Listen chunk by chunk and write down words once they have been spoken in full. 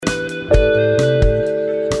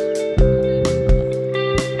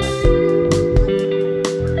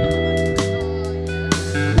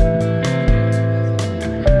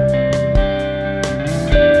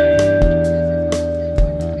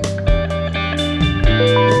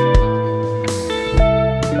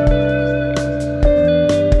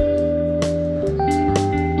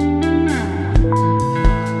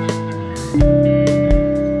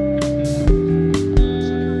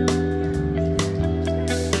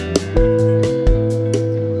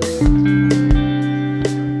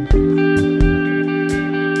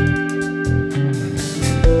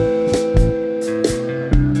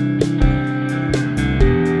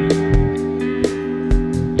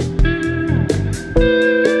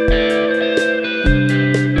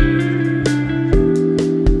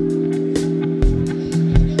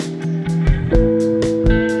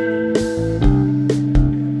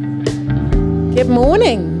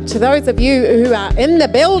those of you who are in the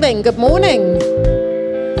building, good morning.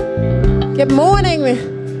 Good morning.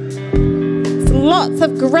 There's lots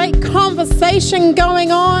of great conversation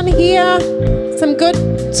going on here. Some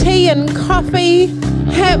good tea and coffee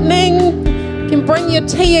happening. You can bring your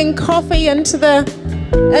tea and coffee into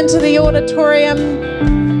the auditorium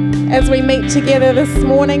as we meet together this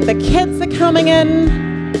morning. The kids are coming in.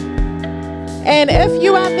 And if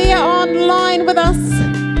you are there online with us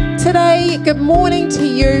today, good morning to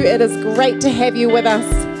you. It is great to have you with us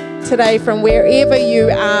today from wherever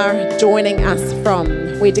you are joining us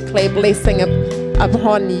from. We declare blessing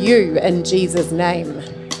upon you in Jesus' name.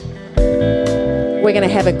 We're going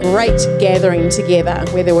to have a great gathering together,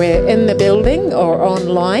 whether we're in the building or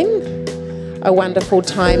online. A wonderful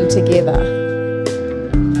time together.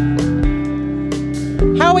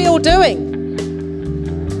 How are we all doing?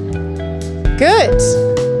 Good.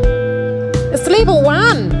 It's level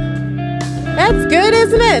 1. That's good,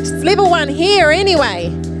 isn't it? It's level 1 here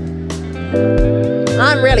anyway.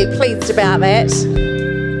 I'm really pleased about that.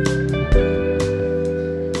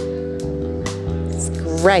 It's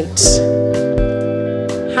great.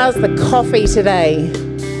 How's the coffee today?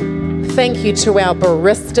 Thank you to our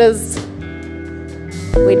baristas.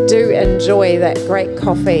 We do enjoy that great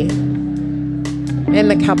coffee.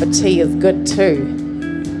 And the cup of tea is good too.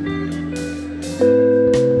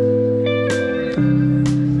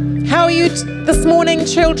 How are you this morning,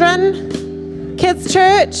 children? Kids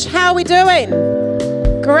Church, how are we doing?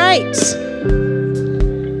 Great.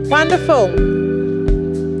 Wonderful.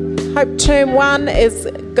 Hope term 1 is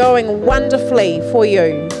going wonderfully for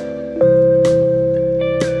you.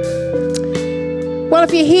 Well,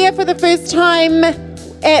 if you're here for the first time at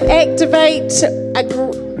Activate, a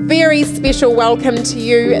very special welcome to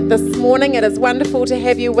you this morning. It is wonderful to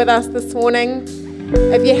have you with us this morning.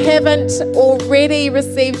 If you haven't already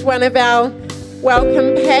received one of our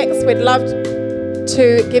welcome packs, we'd love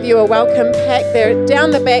to give you a welcome pack. They're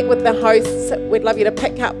down the back with the hosts. We'd love you to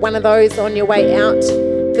pick up one of those on your way out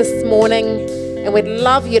this morning. And we'd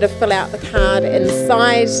love you to fill out the card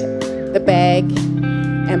inside the bag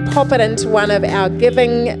and pop it into one of our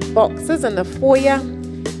giving boxes in the foyer.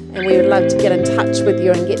 And we would love to get in touch with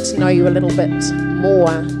you and get to know you a little bit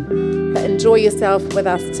more. But enjoy yourself with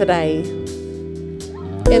us today.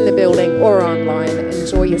 In the building or online,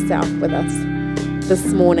 enjoy yourself with us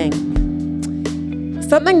this morning.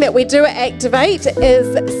 Something that we do at Activate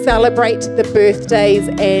is celebrate the birthdays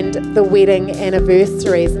and the wedding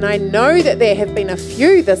anniversaries. And I know that there have been a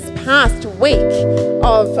few this past week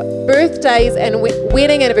of birthdays and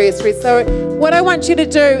wedding anniversaries. So what I want you to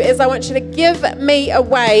do is I want you to give me a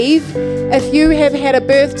wave if you have had a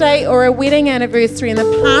birthday or a wedding anniversary in the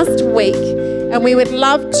past week. And we would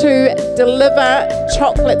love to deliver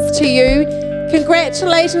chocolates to you.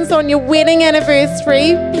 Congratulations on your wedding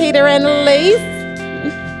anniversary, Peter and Elise.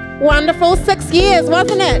 Wonderful. 6 years,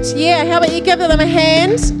 wasn't it? Yeah, how about you give them a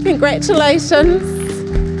hand? Congratulations.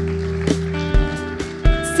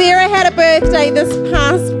 Sarah had a birthday this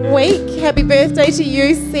past week. Happy birthday to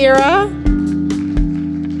you, Sarah.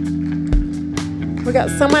 We got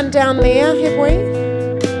someone down there, have we?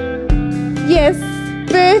 Yes.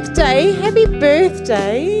 Birthday, happy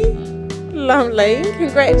birthday. Lovely,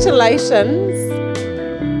 congratulations.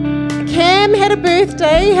 Cam had a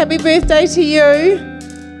birthday, happy birthday to you.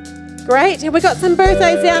 Great, have we got some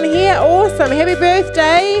birthdays down here? Awesome, happy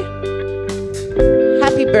birthday.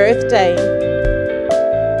 Happy birthday.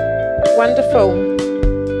 Wonderful.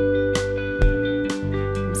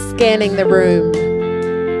 I'm scanning the room.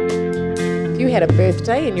 If you had a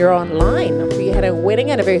birthday and you're online, or if you had a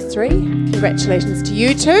wedding anniversary, congratulations to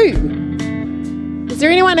you too. Is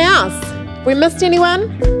there anyone else? Have we missed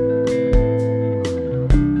anyone?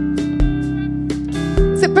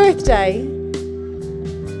 Is it birthday?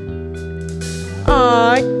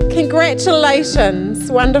 Oh,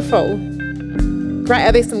 congratulations. Wonderful. Great.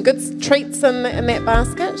 Are there some good treats in that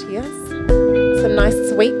basket? Yes. Some nice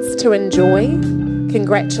sweets to enjoy.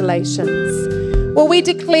 Congratulations. Well, we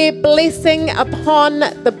declare blessing upon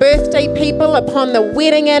the birthday people, upon the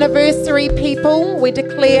wedding anniversary people. We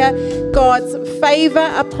declare God's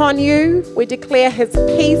favour upon you. We declare His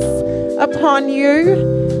peace upon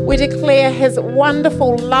you. We declare His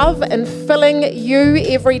wonderful love in filling you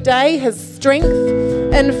every day, His strength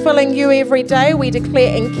in filling you every day. We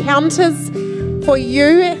declare encounters for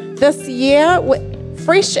you this year,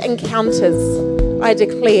 fresh encounters. I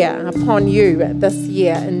declare upon you this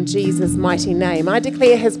year in Jesus' mighty name. I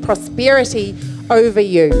declare His prosperity over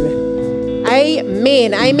you.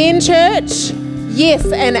 Amen. Amen, church? Yes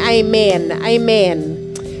and amen.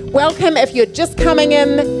 Amen. Welcome if you're just coming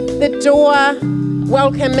in the door.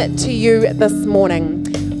 Welcome to you this morning.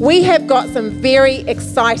 we have got some very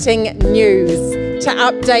exciting news to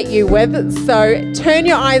update you with. So turn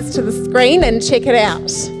your eyes to the screen and check it out.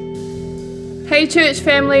 Hey church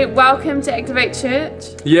family, welcome to Activate Church.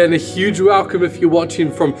 Yeah, and a huge welcome if you're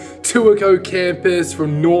watching from Tuako campus,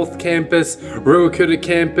 from North campus, Ruakura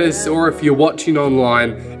campus, or if you're watching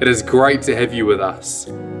online, it is great to have you with us.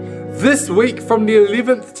 This week, from the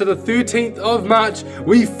 11th to the 13th of March,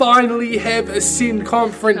 we finally have Ascend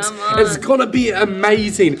Conference. It's gonna be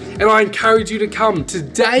amazing, and I encourage you to come.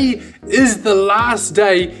 Today is the last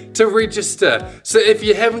day to register. So if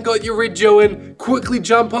you haven't got your rego in, quickly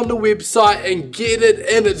jump on the website and get it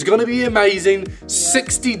in. It's gonna be amazing.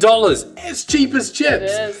 $60, as cheap as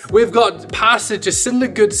chips. We've got Pastor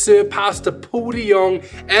Jacinda Goodsir, Pastor Paul de Jong,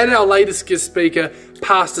 and our latest guest speaker,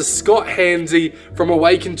 Pastor Scott Hansey from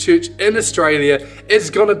Awaken Church in Australia. It's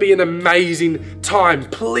gonna be an amazing time.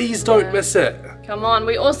 Please don't miss it. Come on,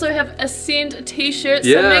 we also have Ascend t-shirts,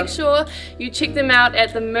 so make sure you check them out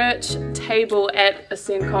at the merch table at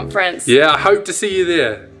Ascend Conference. Yeah, I hope to see you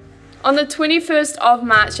there. On the 21st of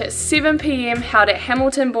March at 7 p.m, held at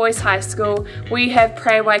Hamilton Boys High School, we have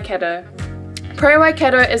Pray Waikato. Pray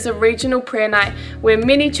Waikato is a regional prayer night where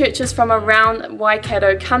many churches from around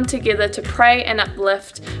Waikato come together to pray and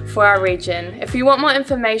uplift for our region. If you want more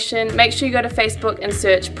information, make sure you go to Facebook and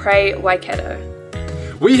search Pray Waikato.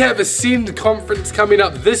 We have Ascend Conference coming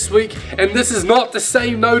up this week, and this is not the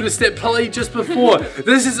same notice that played just before.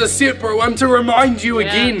 This is a separate one to remind you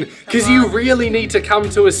again, because you really need to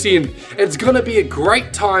come to Ascend. It's going to be a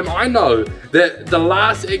great time. I know that the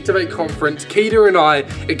last Activate Conference, Keita and I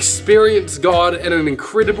experienced God in an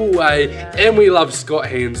incredible way, and we love Scott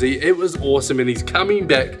Hansey. It was awesome, and he's coming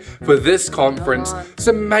back for this conference,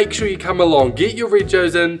 so make sure you come along. Get your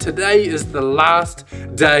regos in. Today is the last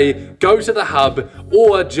day. Go to the hub,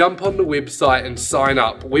 or jump on the website and sign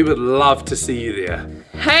up. We would love to see you there.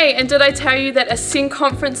 Hey, and did I tell you that Ascend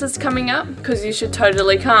Conference is coming up? Because you should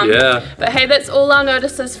totally come. Yeah. But hey, that's all our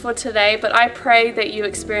notices for today, but I pray that you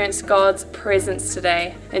experience God's presence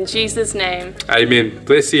today. In Jesus' name. Amen.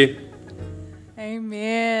 Bless you.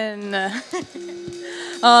 Amen.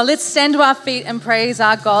 Let's stand to our feet and praise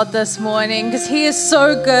our God this morning, because He is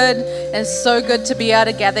so good, and so good to be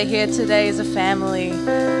able to gather here today as a family.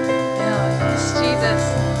 Yes, Jesus.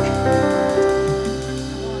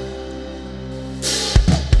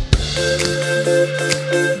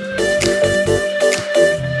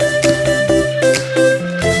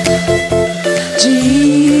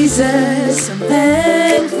 Jesus, I'm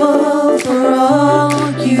thankful for all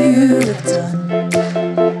you have done.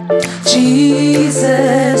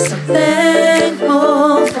 Jesus, I'm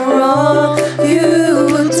thankful for all you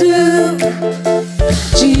will do.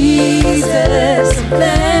 Jesus, I'm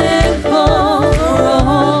thankful for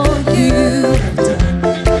all you have done.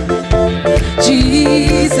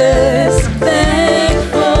 Jesus, I'm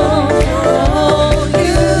thankful for all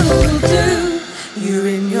you will do. You're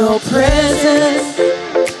in your presence,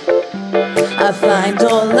 I find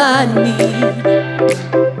all I need.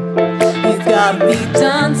 You've got me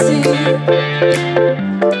dancing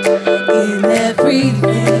in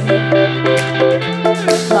everything.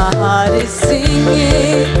 My heart is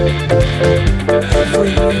singing, for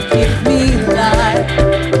you give me life.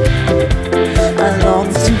 I long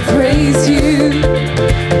to praise you,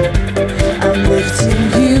 I'm lifting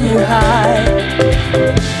you high.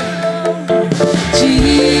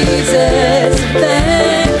 Jesus, I'm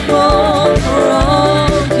thankful for all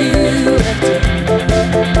you have done.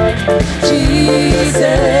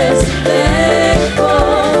 Jesus, I'm thankful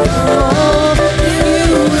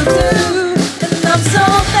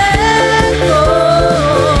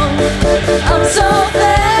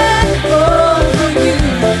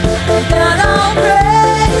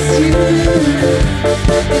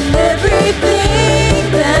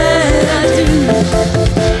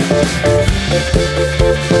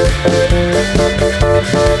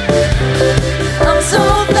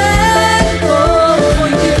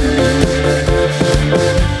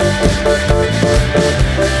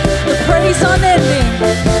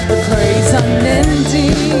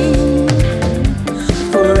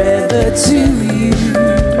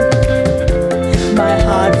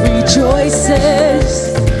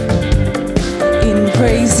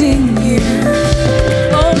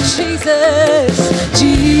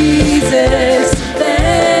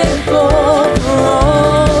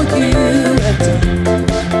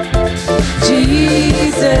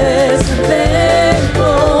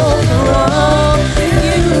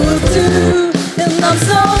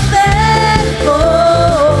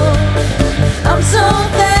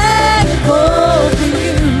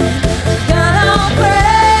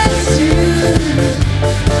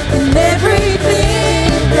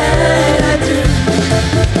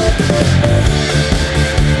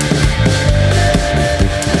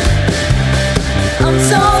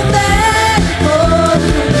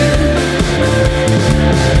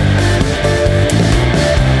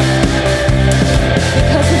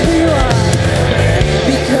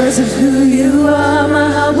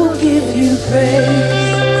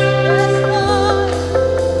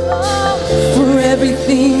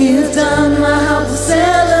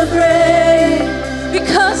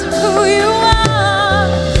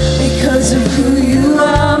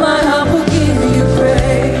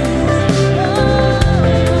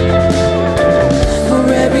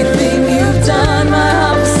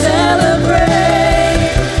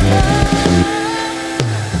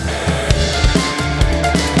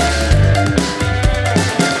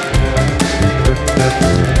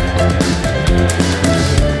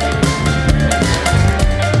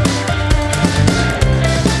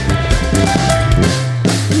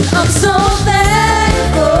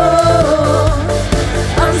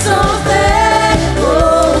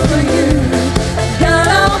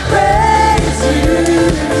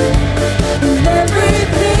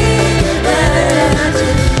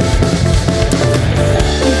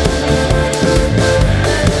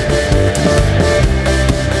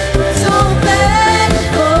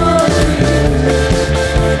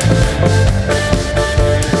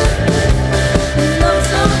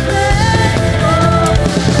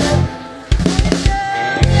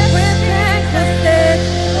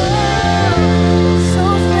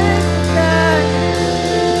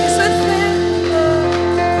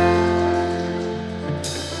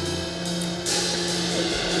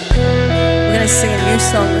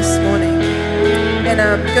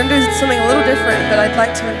going to do something a little different, but I'd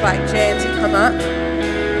like to invite Jan to come up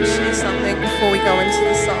and share something before we go into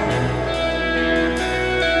the song.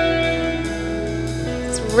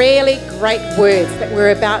 It's really great words that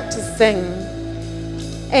we're about to sing.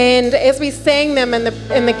 And as we sang them in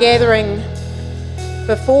the gathering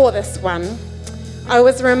before this one, I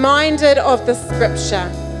was reminded of the scripture.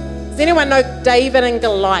 Does anyone know David and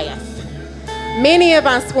Goliath? Many of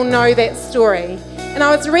us will know that story. And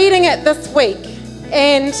I was reading it this week,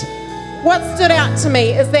 and what stood out to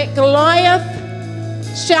me is that Goliath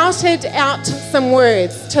shouted out some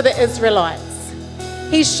words to the Israelites.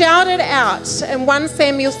 He shouted out in 1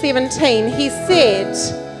 Samuel 17, he said,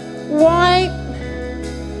 "Why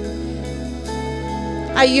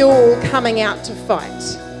are you all coming out to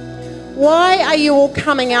fight? Why are you all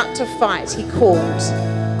coming out to fight?" he called.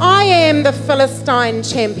 "I am the Philistine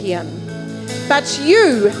champion, but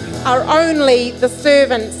you are only the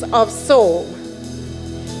servants of Saul."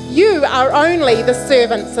 You are only the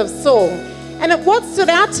servants of Saul. And what stood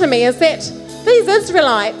out to me is that these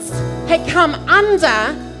Israelites had come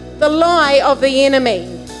under the lie of the enemy.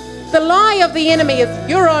 The lie of the enemy is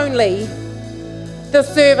you're only the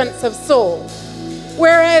servants of Saul.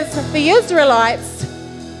 Whereas the Israelites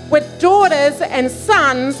were daughters and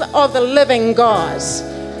sons of the living God.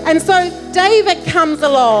 And so David comes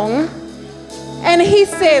along and he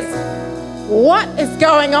says, "What is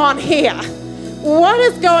going on here? What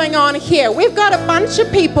is going on here? We've got a bunch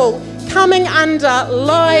of people coming under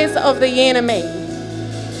lies of the enemy.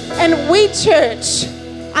 And we, church,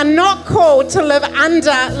 are not called to live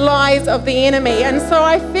under lies of the enemy." And so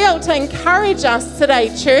I feel to encourage us today,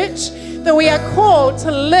 church, that we are called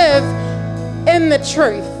to live in the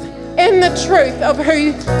truth of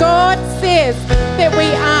who God says that we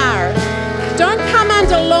are. Don't come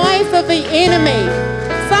under lies of the enemy.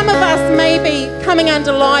 Some of us may be coming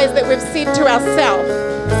under lies that we've said to ourselves.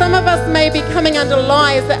 Some of us may be coming under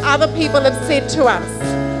lies that other people have said to us.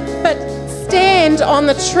 But stand on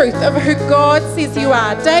the truth of who God says you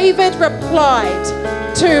are. David replied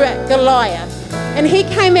to Goliath, and he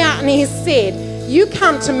came out and he said, "You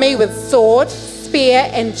come to me with sword, spear,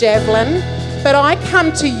 and javelin, but I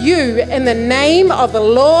come to you in the name of the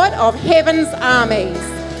Lord of heaven's armies,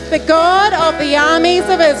 the God of the armies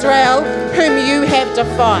of Israel, whom you have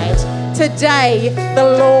defied. Today, the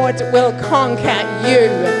Lord will conquer you."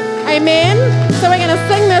 Amen? So we're going to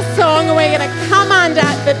sing this song, and we're going to come under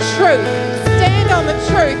the truth. Stand on the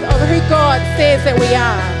truth of who God says that we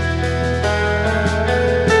are.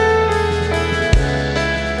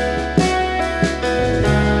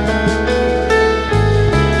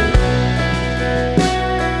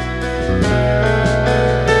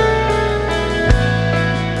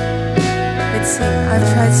 I've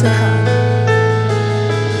tried so hard,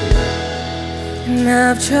 and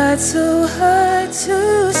I've tried so hard to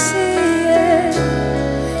see it.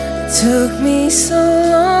 It took me so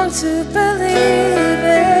long to believe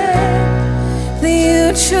it, that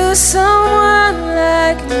you choose someone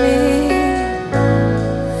like me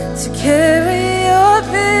to carry your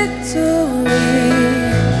victory.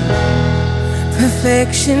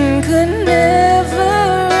 Perfection could never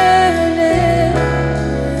earn it.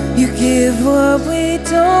 You give what we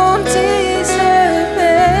don't deserve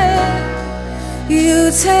it.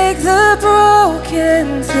 You take the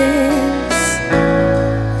broken things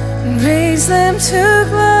and raise them to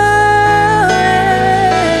glory.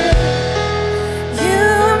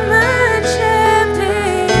 You're my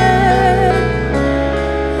champion.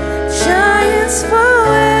 Giants fall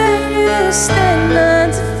when you stand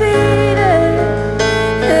undefeated.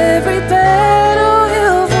 Every battle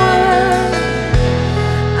you've won.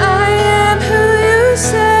 I am who you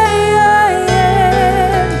say I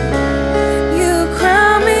am. You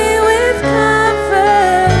crown me with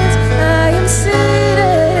confidence. I am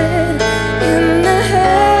seated in the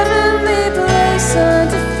heavenly place,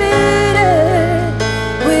 undefeated,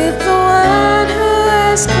 with the one who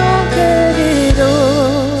has conquered it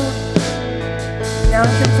all. Now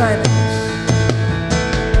I can find it.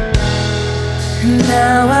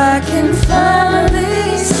 Now I can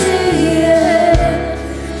finally see it.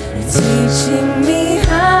 You're teaching me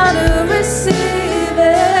how to receive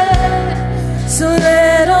it. So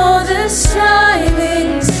let all the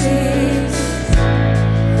striving cease.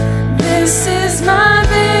 This is my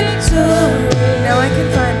victory. Now I can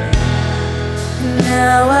find it.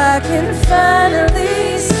 Now I can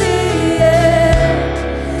finally see it.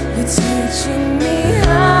 You're teaching me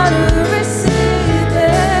how to receive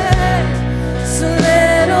it. So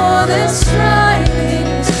let all the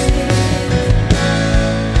striving cease.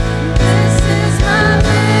 This is my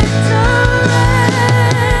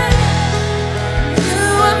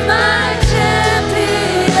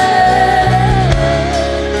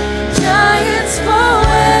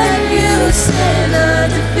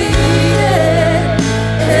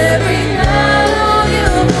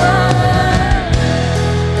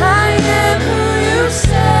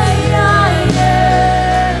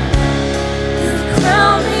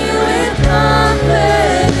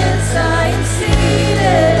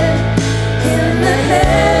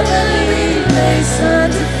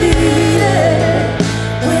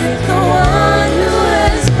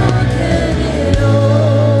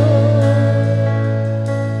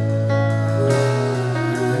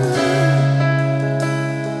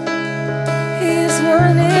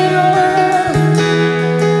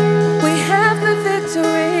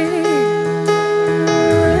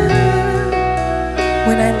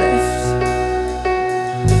when I lift.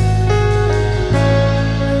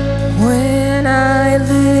 When I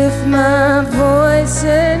lift my voice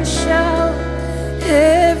and shout,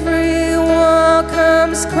 every wall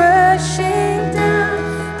comes crashing down.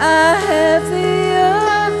 I have the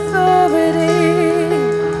authority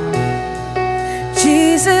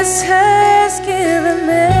Jesus has given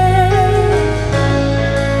me.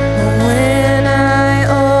 When I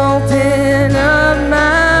open up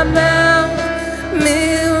my mouth,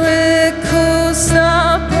 miracles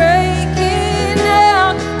start breaking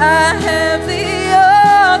out. I have the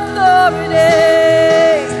authority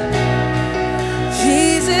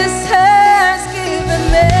Jesus has given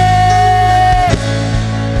me.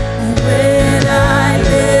 When I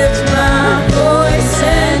lift my voice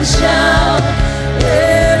and shout,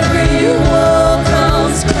 every wall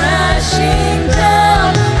comes crashing down.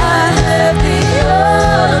 I have the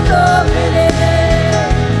authority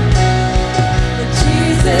that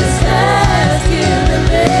Jesus has given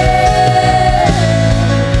me.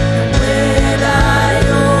 When I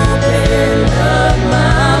open up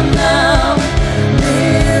my mouth,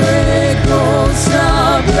 miracles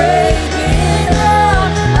start breaking out.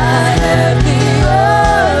 I have the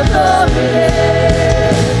authority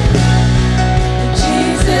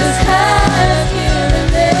Jesus has given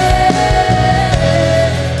me.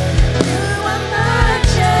 You are my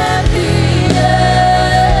champion.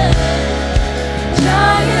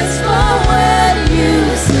 Giants fall when you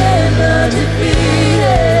stand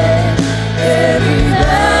undefeated. Every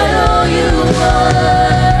battle you won.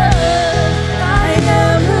 I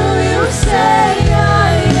am who you say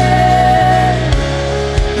I am.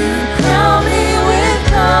 You crown me with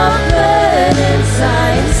confidence. I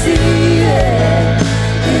am seated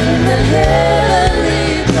in the heavenly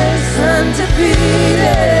place,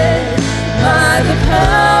 undefeated. By the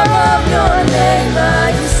power of your name, I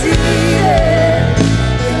am seated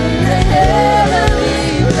in the heavenly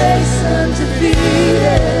place,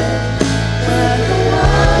 undefeated. By the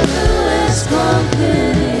one who has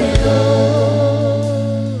conquered it all.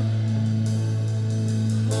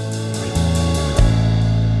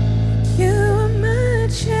 You are my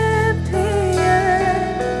champion.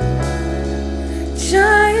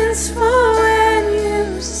 Giants fall when you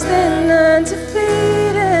stand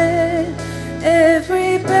undefeated.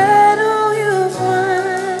 Every battle you've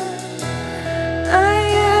won. I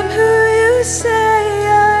am who you say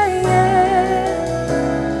I am.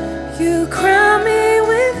 You crown me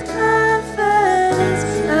with confidence.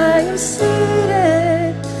 I am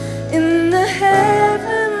seated in the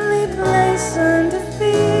heavenly place,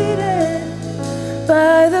 undefeated.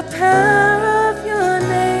 By the power of your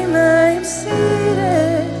name, I am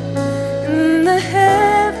seated in the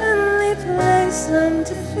heavenly place,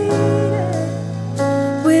 undefeated.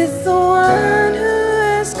 With the one who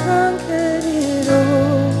has conquered it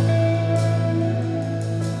all.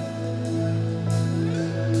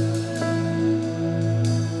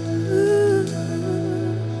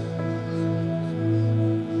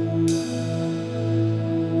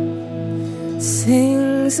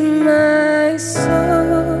 Sings my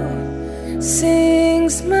soul,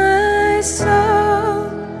 sings my soul,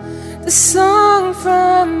 the song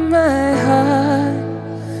from my heart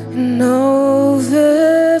and overflows.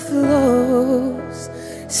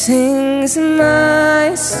 Sings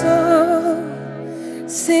my soul,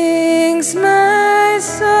 sings my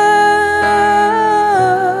soul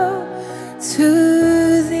to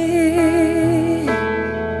thee.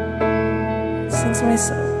 Sings my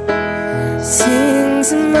soul. Sings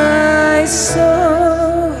my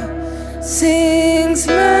soul, sings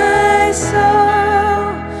my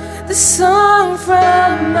soul, the song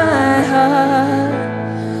from my heart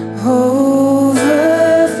overflows.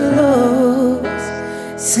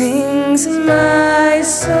 Sings my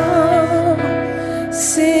soul,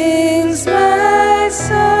 sings my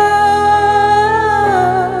soul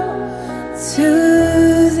to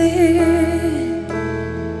thee.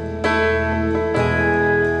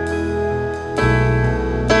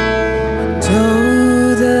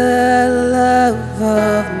 Oh, the love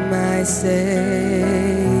of my Savior,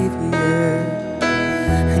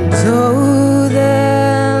 and oh, the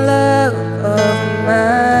love of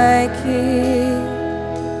my King,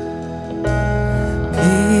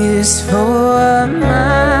 is for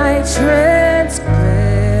my transgressions,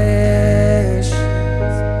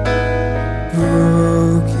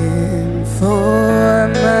 broken for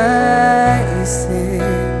my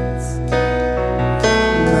sins.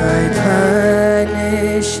 My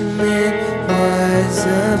punishment was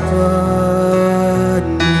upon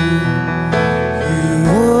you. You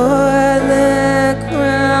wore the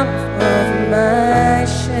crown of my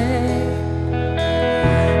shame,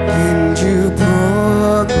 and you bore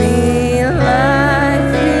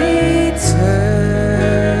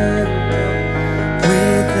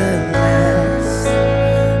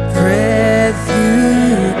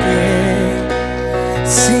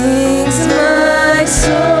Sings my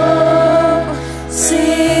soul,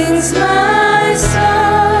 sings my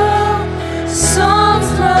soul, songs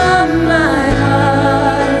from my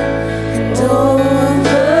heart and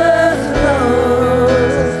overflows.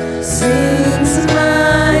 Sings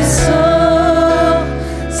my soul,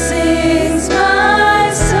 sings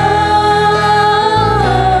my soul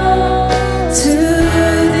to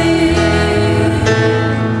thee.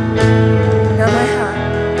 Now my heart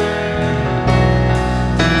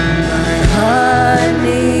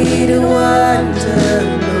need wonder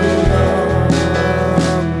no longer.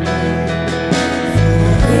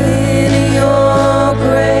 For in your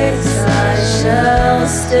grace I shall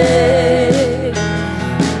stay.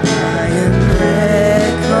 I am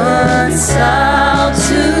reconciled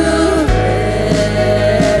to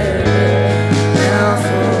heaven, now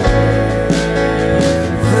forever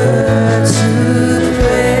to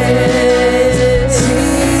praise.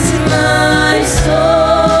 Sings my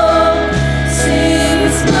soul,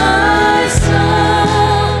 sings my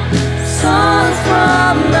soul, songs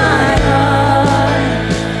from my heart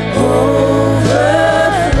overflows.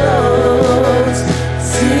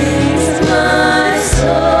 Sings my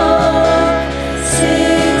soul,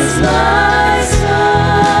 sings my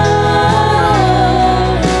soul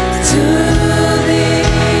to thee.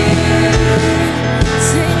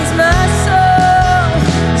 Sings my soul,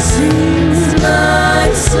 sings my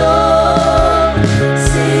soul,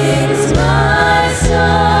 sings my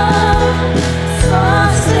soul,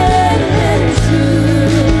 constant and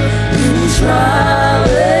true in trial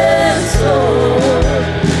and storm.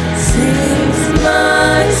 Sings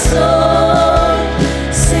my soul,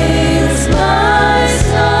 sings my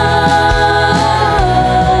soul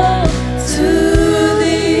to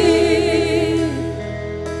thee.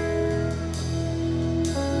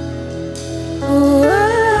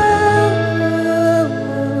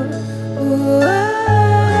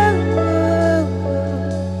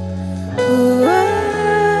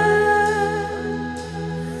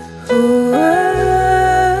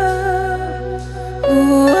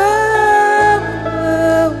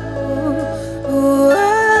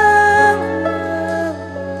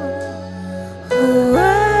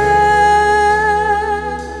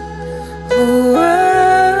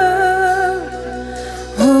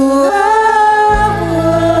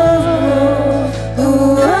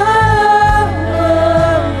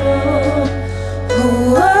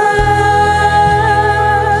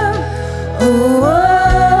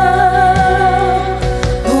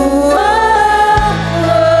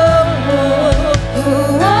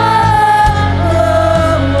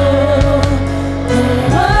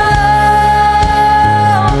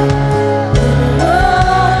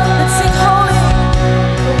 Let's sing holy.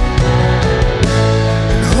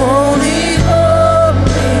 Holy,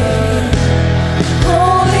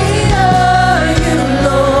 holy are you,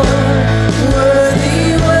 Lord. Worthy,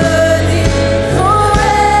 worthy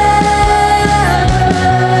forever.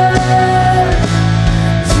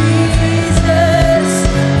 Jesus,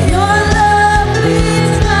 your love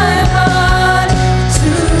leads my heart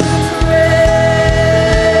to praise.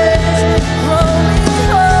 Holy,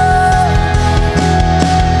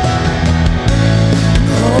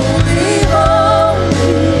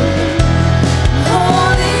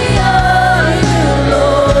 holy are you,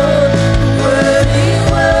 Lord. Worthy,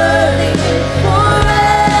 worthy forever.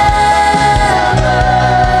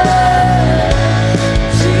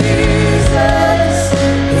 Jesus,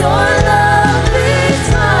 your love leads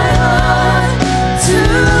my heart to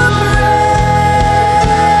praise.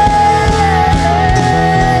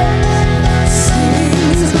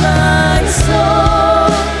 Sings my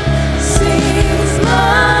soul, sings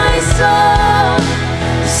my soul,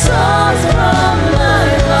 songs from my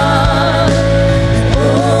heart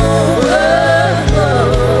overflows.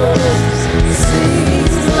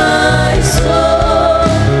 Sings my soul,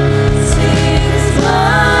 sings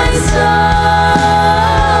my soul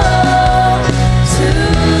to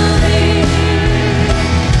thee.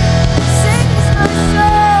 Sings my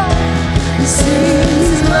soul,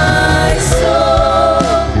 sings my soul,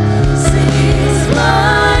 sings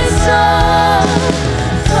my soul,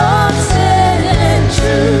 constant and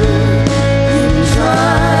true in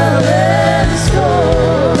trial and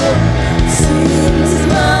storm. Sings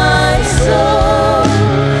my soul,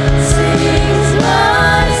 sings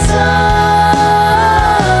my soul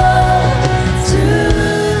to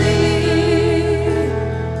thee.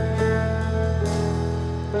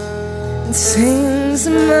 Sings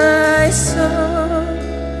my soul,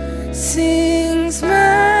 sings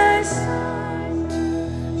my soul,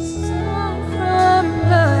 song from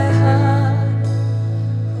my heart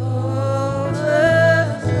overflows.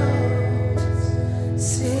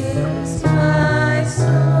 Sings my soul.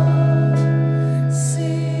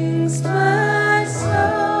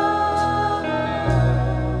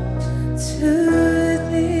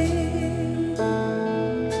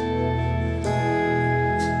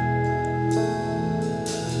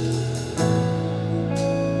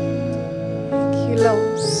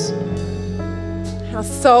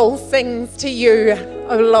 soul sings to you,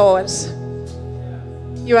 O Lord.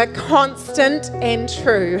 You are constant and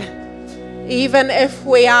true. Even if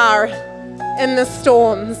we are in the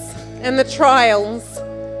storms, in the trials,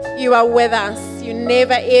 you are with us. You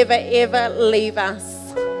never, ever, ever leave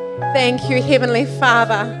us. Thank you, Heavenly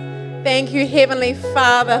Father. Thank you, Heavenly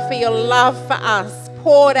Father, for your love for us,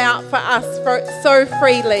 poured out for us so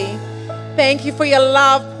freely. Thank you for your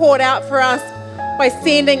love poured out for us by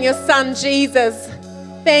sending your Son, Jesus.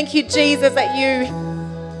 Thank you, Jesus, that you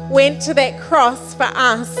went to that cross for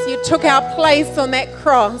us. You took our place on that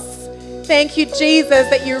cross. Thank you, Jesus,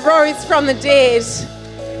 that you rose from the dead.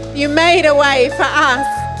 You made a way for us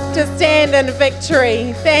to stand in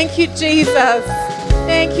victory. Thank you, Jesus.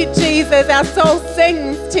 Thank you, Jesus. Our soul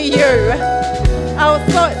sings to you. Our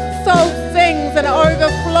soul sings and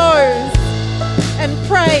overflows in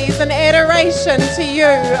praise and adoration to you,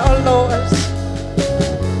 oh Lord.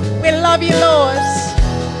 We love you, Lord.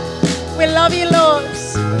 We love you, Lord.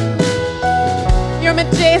 You're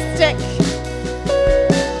majestic.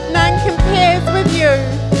 None compares with you.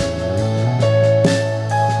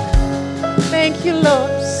 Thank you,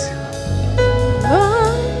 Lord.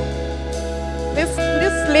 Oh. Let's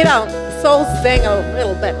let our soul sing a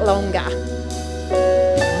little bit longer.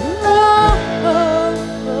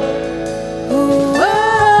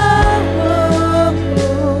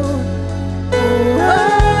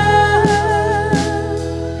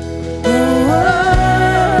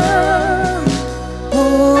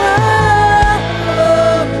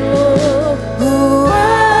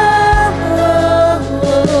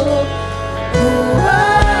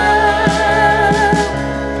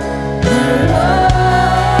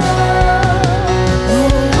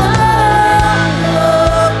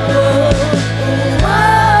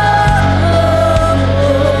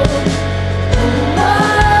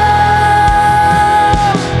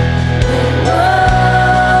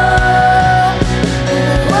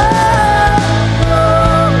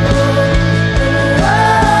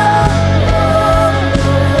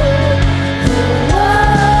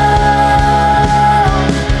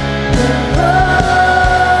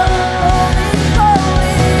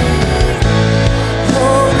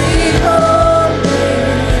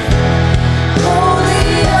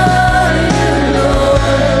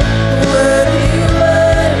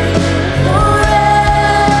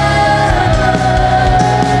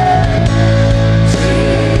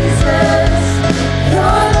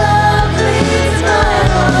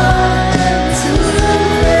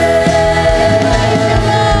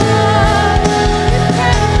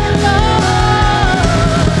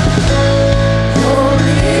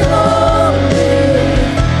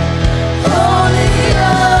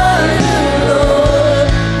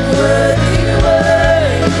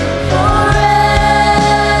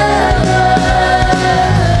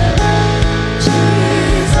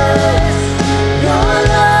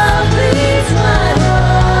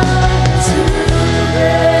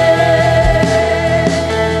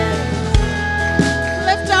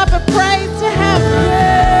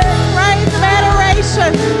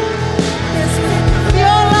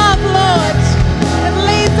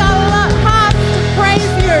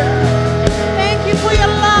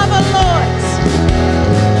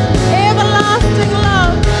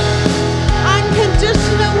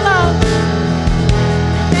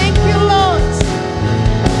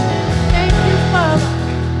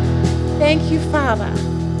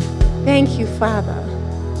 Thank you, Father.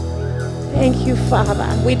 Thank you,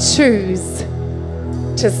 Father. We choose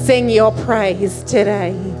to sing your praise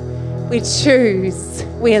today. We choose,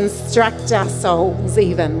 we instruct our souls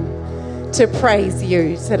even to praise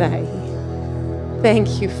you today.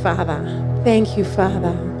 Thank you, Father. Thank you,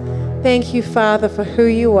 Father. Thank you, Father, for who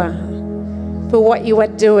you are, for what you are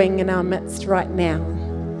doing in our midst right now.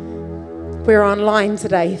 We're online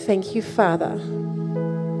today. Thank you, Father,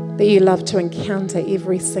 that you love to encounter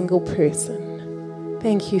every single person.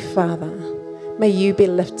 Thank you, Father. May you be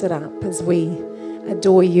lifted up as we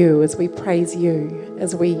adore you, as we praise you,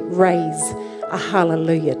 as we raise a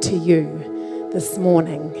hallelujah to you this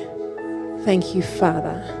morning. Thank you,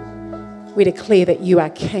 Father. We declare that you are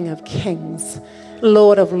King of Kings,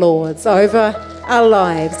 Lord of Lords, over our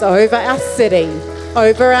lives, over our city,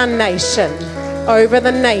 over our nation, over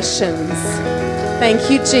the nations. Thank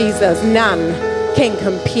you, Jesus. None can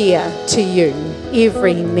compare to you.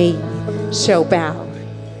 Every knee shall bow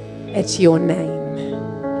at your name.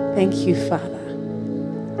 Thank you, Father.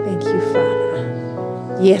 Thank you,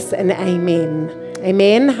 Father. Yes and amen.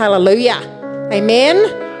 Amen. Hallelujah. Amen.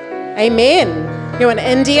 Amen. You're in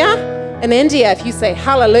India. In India, if you say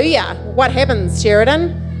hallelujah, what happens,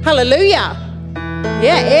 Sheridan? Hallelujah.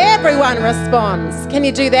 Yeah, everyone responds. Can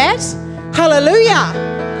you do that?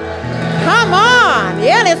 Hallelujah. Come on.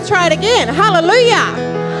 Yeah, let's try it again. Hallelujah.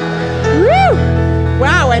 Woo.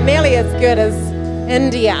 Wow, we're nearly as good as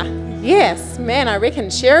India. Yes, man, I reckon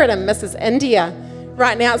Sheridan misses India.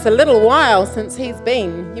 Right now, it's a little while since he's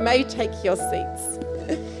been. You may take your seats.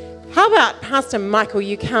 How about Pastor Michael,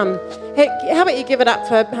 you come. Hey, how about you give it up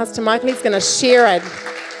for Pastor Michael? He's going to share a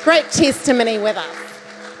great testimony with us.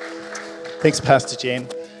 Thanks, Pastor Jen.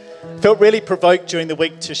 Felt really provoked during the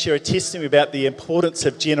week to share a testimony about the importance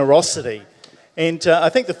of generosity. And I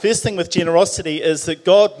think the first thing with generosity is that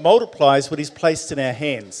God multiplies what He's placed in our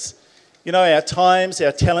hands. You know, our times,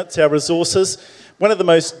 our talents, our resources. One of the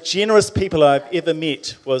most generous people I've ever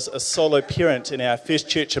met was a solo parent in our first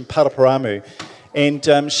church in Paraparamu.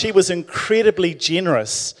 And she was incredibly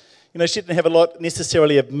generous. You know, she didn't have a lot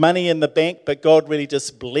necessarily of money in the bank, but God really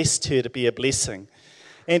just blessed her to be a blessing.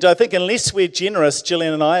 And I think unless we're generous,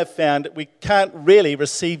 Gillian and I have found we can't really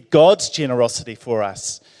receive God's generosity for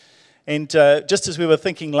us. And just as we were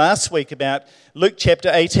thinking last week about Luke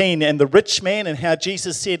chapter 18 and the rich man and how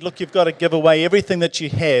Jesus said, look, you've got to give away everything that you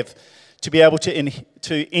have to be able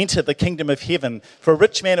to enter the kingdom of heaven. For a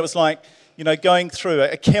rich man, it was like, you know, going through,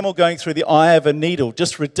 a camel going through the eye of a needle,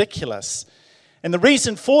 just ridiculous. And the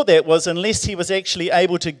reason for that was unless he was actually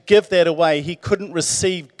able to give that away, he couldn't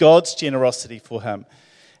receive God's generosity for him.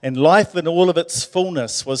 And life in all of its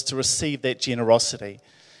fullness was to receive that generosity.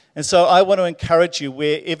 And so I want to encourage you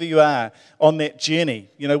wherever you are on that journey,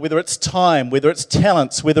 you know, whether it's time, whether it's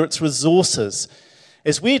talents, whether it's resources.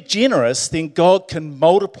 As we're generous, then God can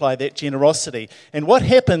multiply that generosity. And what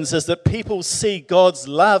happens is that people see God's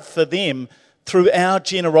love for them through our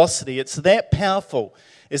generosity. It's that powerful.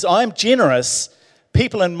 As I'm generous,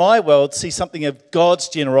 people in my world see something of God's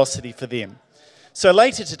generosity for them. So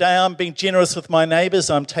later today, I'm being generous with my neighbours.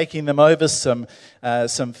 I'm taking them over some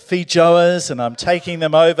feijoas, and I'm taking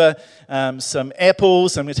them over some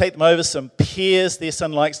apples. I'm going to take them over some pears. Their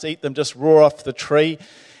son likes to eat them just raw off the tree.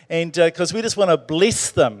 And because we just want to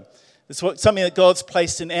bless them. It's something that God's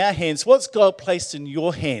placed in our hands. What's God placed in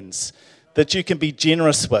your hands that you can be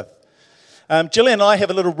generous with? Gillian and I have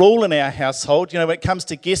a little rule in our household, you know, when it comes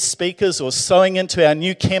to guest speakers or sewing into our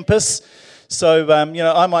new campus. So, you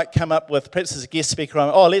know, I might come up with, perhaps as a guest speaker,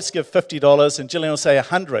 let's give $50, and Gillian will say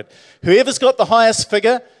 $100. Whoever's got the highest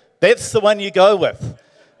figure, that's the one you go with,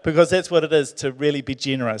 because that's what it is to really be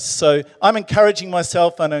generous. So I'm encouraging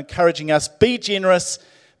myself and encouraging us, be generous,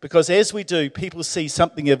 because as we do, people see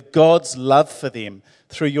something of God's love for them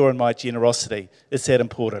through your and my generosity. It's that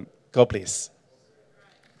important. God bless.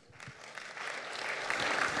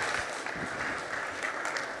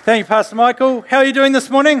 Thank you, Pastor Michael. How are you doing this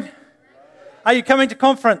morning? Are you coming to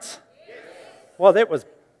conference? Yes. Well, that was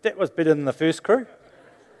better than the first crew.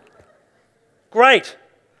 Great.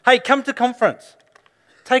 Hey, come to conference.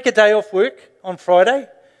 Take a day off work on Friday.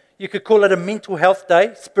 You could call it a mental health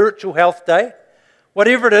day, spiritual health day.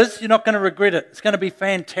 Whatever it is, you're not going to regret it. It's going to be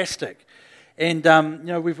fantastic. And,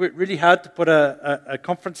 you know, we've worked really hard to put a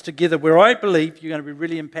conference together where I believe you're going to be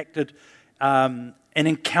really impacted and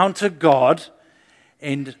encounter God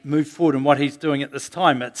and move forward in what He's doing at this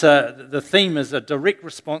time. It's the theme is a direct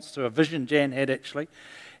response to a vision Jan had, actually.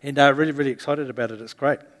 And really, really excited about it. It's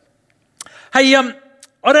great. Hey, I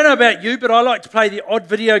don't know about you, but I like to play the odd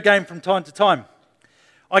video game from time to time.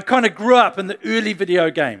 I kind of grew up in the early video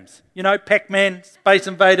games. You know, Pac-Man, Space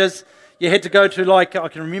Invaders. You had to go to, I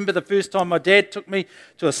can remember the first time my dad took me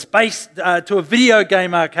to a video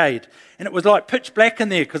game arcade. And it was like pitch black in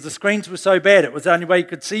there because the screens were so bad. It was the only way you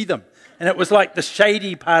could see them. And it was like the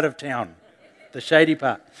shady part of town. The shady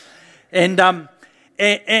part. And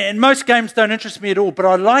most games don't interest me at all, but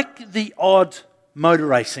I like the odd motor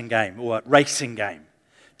racing game or racing game.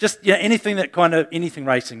 Just, you know, anything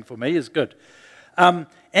racing for me is good. And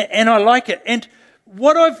I like it. And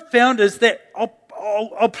what I've found is that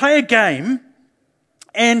I'll play a game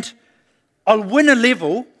and I'll win a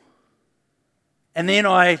level and then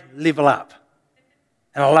I level up.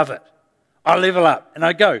 And I love it. I level up and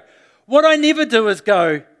I go. What I never do is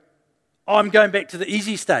go, I'm going back to the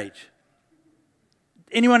easy stage.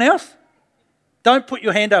 Anyone else? Don't put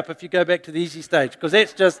your hand up if you go back to the easy stage, because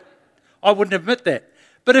that's just, I wouldn't admit that.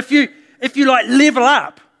 But if you level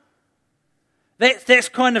up, that's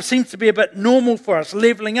kind of seems to be a bit normal for us,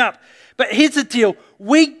 leveling up. But here's the deal,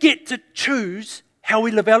 we get to choose how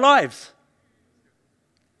we live our lives.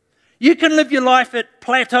 You can live your life at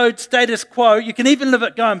plateaued status quo, you can even live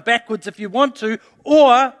it going backwards if you want to,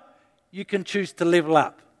 or you can choose to level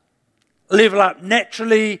up. Level up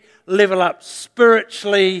naturally, level up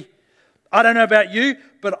spiritually. I don't know about you,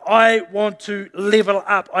 but I want to level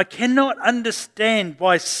up. I cannot understand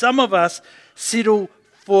why some of us settle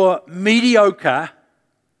for mediocre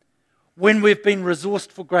when we've been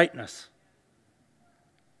resourced for greatness.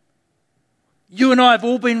 You and I have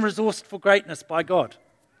all been resourced for greatness by God.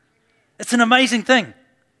 It's an amazing thing.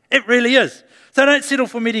 It really is. So don't settle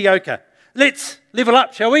for mediocre. Let's level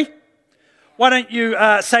up, shall we? Why don't you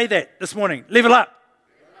say that this morning? Level up.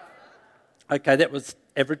 Okay, that was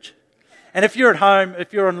average. And if you're at home,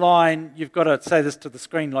 if you're online, you've got to say this to the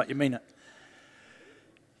screen like you mean it.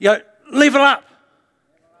 You go, level up.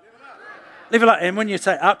 Level up. And when you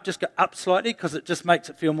say up, just go up slightly because it just makes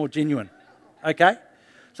it feel more genuine. Okay?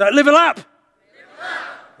 So level up.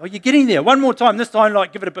 Oh, you're getting there. One more time. This time,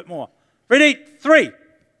 give it a bit more. Ready? 3.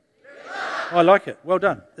 Oh, I like it. Well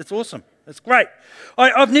done. It's awesome. It's great.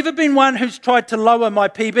 I've never been one who's tried to lower my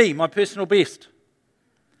PB, my personal best.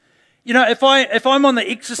 You know, if I'm on the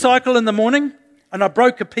exercycle in the morning and I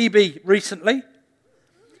broke a PB recently,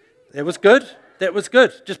 that was good. That was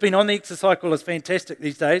good. Just being on the exercycle is fantastic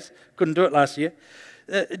these days. Couldn't do it last year.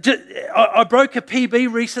 I broke a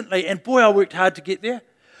PB recently, and boy, I worked hard to get there.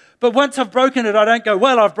 But once I've broken it, I don't go,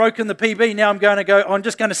 well, I've broken the PB, now I'm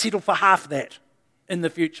just going to settle for half that in the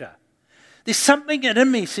future. There's something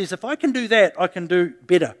in me says, if I can do that, I can do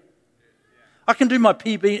better. I can do my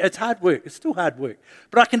PB. It's hard work. It's still hard work.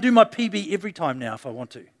 But I can do my PB every time now if I want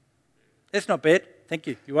to. That's not bad. Thank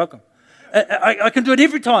you. You're welcome. I can do it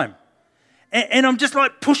every time. And I'm just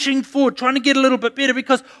pushing forward, trying to get a little bit better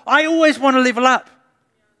because I always want to level up.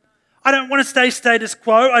 I don't want to stay status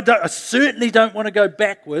quo. I certainly don't want to go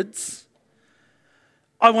backwards.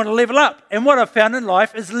 I want to level up. And what I've found in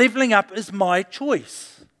life is leveling up is my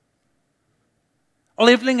choice.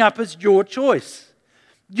 Leveling up is your choice.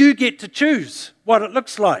 You get to choose what it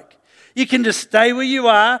looks like. You can just stay where you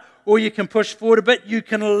are, or you can push forward a bit. You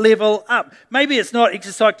can level up. Maybe it's not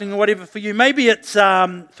exercising or whatever for you. Maybe it's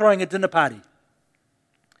throwing a dinner party.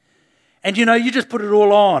 And you just put it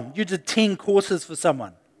all on. You did 10 courses for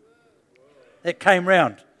someone that came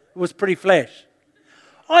round. It was pretty flash.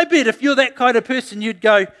 I bet if you're that kind of person, you'd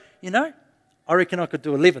go, I reckon I could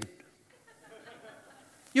do 11.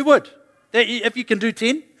 You would. If you can do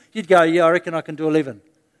 10, you'd go, yeah, I reckon I can do 11.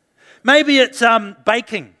 Maybe it's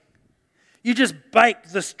baking. You just bake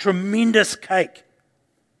this tremendous cake.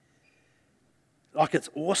 It's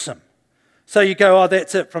awesome. So you go, oh,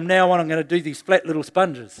 that's it. From now on, I'm going to do these flat little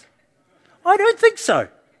sponges. I don't think so.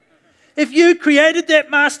 If you created that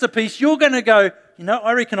masterpiece, you're going to go,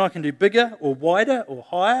 I reckon I can do bigger or wider or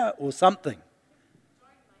higher or something.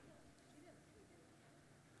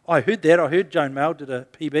 I heard that. I heard Joan Mel did a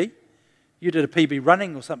PB. You did a PB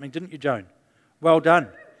running or something, didn't you, Joan? Well done.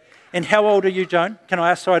 And how old are you, Joan? Can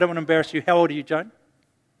I ask? Sorry, I don't want to embarrass you. How old are you, Joan?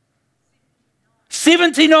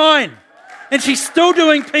 79. And she's still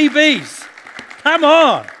doing PBs. Come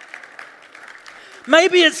on.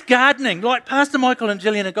 Maybe it's gardening. Like Pastor Michael and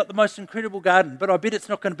Gillian have got the most incredible garden, but I bet it's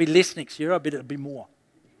not going to be less next year. I bet it'll be more.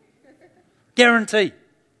 Guarantee.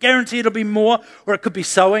 Guarantee it'll be more. Or it could be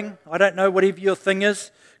sewing. I don't know, whatever your thing is.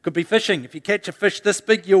 Could be fishing. If you catch a fish this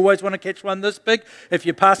big, you always want to catch one this big. If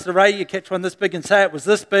you pass the ray, you catch one this big and say it was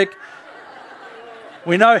this big.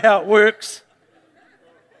 We know how it works.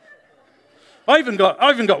 I even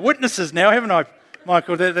got witnesses now, haven't I,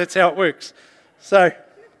 Michael? That's how it works. So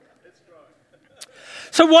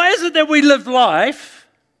why is it that we live life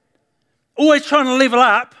always trying to level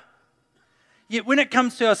up, yet when it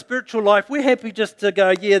comes to our spiritual life, we're happy just to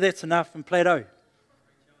go, yeah, that's enough, and plateau?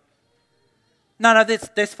 No,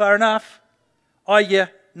 that's far enough. I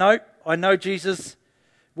know Jesus.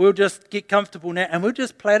 We'll just get comfortable now and we'll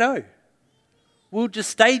just plateau. We'll just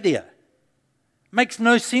stay there. Makes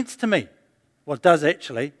no sense to me. Well, it does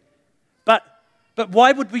actually. But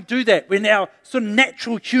why would we do that when our sort of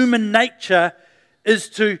natural human nature is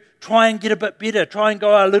to try and get a bit better, try and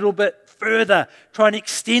go a little bit further, try and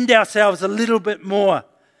extend ourselves a little bit more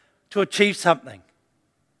to achieve something?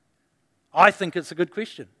 I think it's a good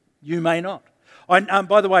question. You may not.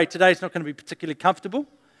 By the way, today's not going to be particularly comfortable.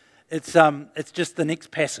 It's just the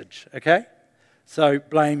next passage, okay? So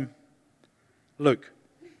blame Luke.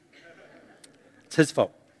 It's his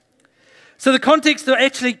fault. So the context of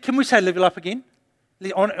actually, can we say level up again?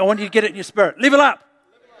 I want you to get it in your spirit. Level up.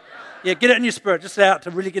 Yeah, get it in your spirit. Just out to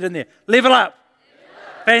really get in there. Level up.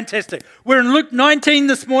 Fantastic. We're in Luke 19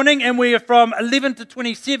 this morning and we are from 11 to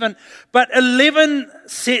 27. But 11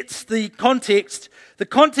 sets the context. The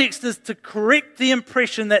context is to correct the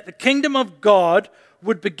impression that the kingdom of God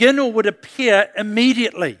would begin or would appear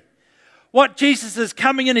immediately. What Jesus is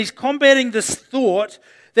coming in, he's combating this thought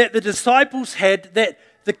that the disciples had that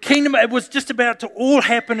the kingdom, it was just about to all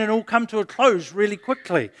happen and all come to a close really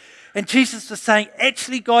quickly. And Jesus was saying,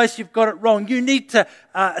 actually, guys, you've got it wrong. You need to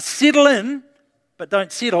settle in, but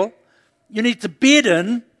don't settle. You need to bed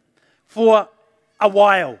in for a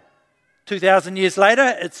while. 2,000 years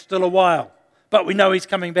later, it's still a while. But we know he's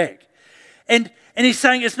coming back. And he's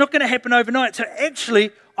saying it's not going to happen overnight. So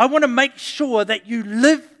actually, I want to make sure that you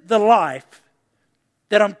live the life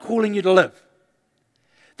that I'm calling you to live.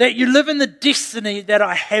 That you live in the destiny that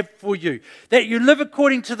I have for you. That you live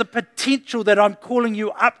according to the potential that I'm calling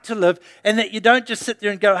you up to live. And that you don't just sit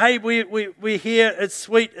there and go, hey, we're here, it's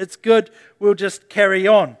sweet, it's good, we'll just carry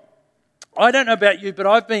on. I don't know about you, but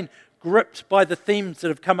I've been gripped by the themes that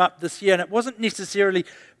have come up this year. And it wasn't necessarily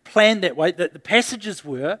planned that way, that the passages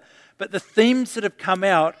were, but the themes that have come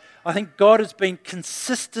out, I think God has been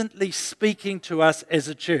consistently speaking to us as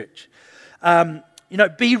a church.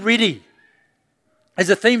 Be ready is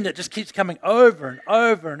a theme that just keeps coming over and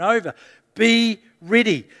over and over. Be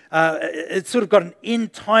ready. It's sort of got an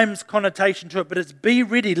end times connotation to it, but it's be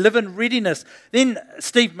ready, live in readiness. Then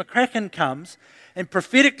Steve McCracken comes and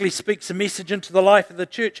prophetically speaks a message into the life of the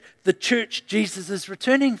church Jesus is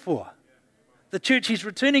returning for. The church he's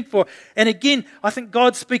returning for. And again, I think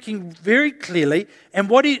God's speaking very clearly. And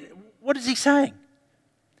what is he saying?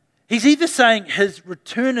 He's either saying his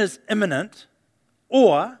return is imminent,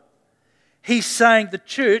 or he's saying the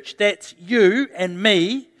church, that's you and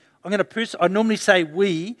me. I normally say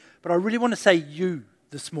we, but I really want to say you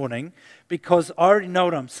this morning because I already know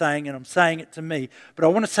what I'm saying and I'm saying it to me. But I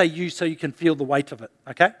want to say you so you can feel the weight of it,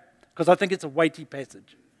 okay? Because I think it's a weighty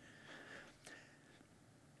passage.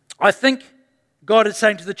 I think God is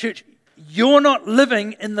saying to the church, you're not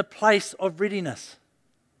living in the place of readiness.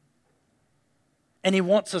 And he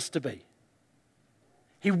wants us to be.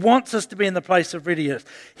 He wants us to be in the place of readiness.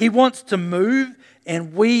 He wants to move,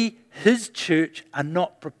 and we, his church, are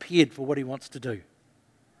not prepared for what he wants to do.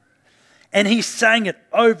 And he's saying it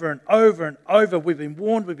over and over and over. We've been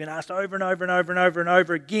warned, we've been asked over and over and over and over and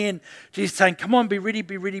over again. Jesus saying, come on, be ready,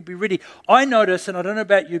 be ready, be ready. I notice, and I don't know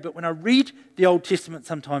about you, but when I read the Old Testament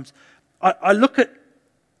sometimes, I look at,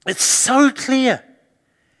 it's so clear.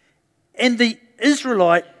 And the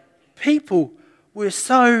Israelite people were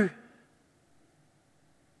so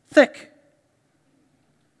thick.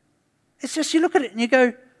 It's just, you look at it and you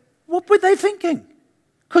go, what were they thinking?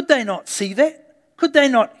 Could they not see that? Could they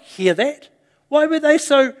not hear that? Why were they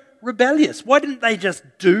so rebellious? Why didn't they just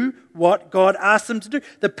do what God asked them to do?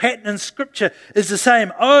 The pattern in Scripture is the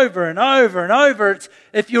same over and over and over. It's,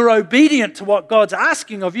 if you're obedient to what God's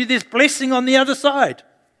asking of you, there's blessing on the other side.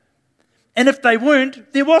 And if they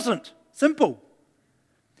weren't, there wasn't. Simple.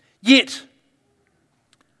 Yet,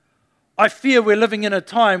 I fear we're living in a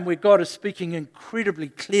time where God is speaking incredibly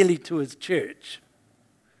clearly to his church.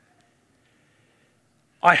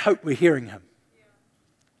 I hope we're hearing him.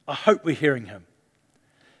 I hope we're hearing him.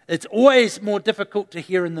 It's always more difficult to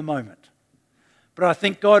hear in the moment. But I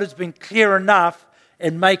think God has been clear enough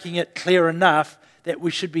and making it clear enough that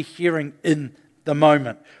we should be hearing in the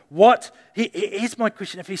moment. Here's my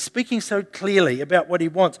question. If he's speaking so clearly about what he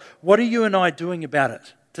wants, what are you and I doing about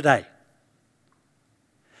it today?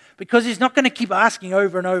 Because he's not going to keep asking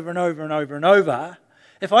over and over and over and over and over.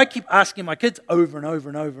 If I keep asking my kids over and over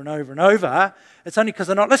and over and over and over, it's only because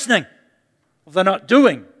they're not listening or they're not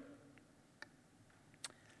doing.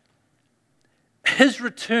 His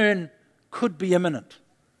return could be imminent.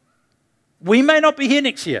 We may not be here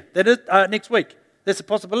next year. That is next week. That's a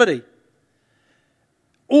possibility.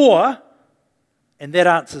 Or, and that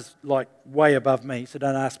answer's like way above me, so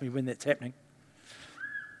don't ask me when that's happening.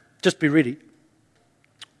 Just be ready.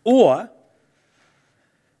 But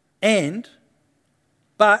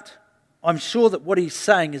I'm sure that what he's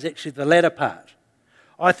saying is actually the latter part.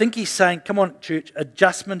 I think he's saying, come on, church,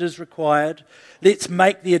 adjustment is required. Let's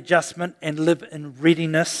make the adjustment and live in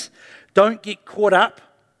readiness. Don't get caught up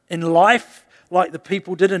in life like the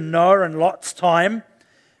people did in Noah and Lot's time.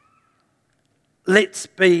 Let's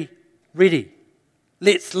be ready.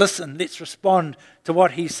 Let's listen. Let's respond to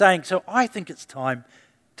what he's saying. So I think it's time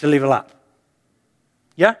to level up.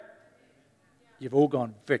 Yeah? You've all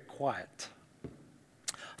gone very quiet.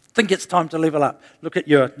 I think it's time to level up. Look at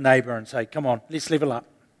your neighbour and say, come on, let's level up.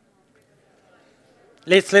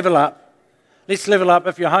 Let's level up. Let's level up.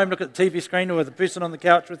 If you're home, look at the TV screen or with the person on the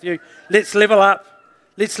couch with you. Let's level up.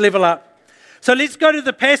 Let's level up. So let's go to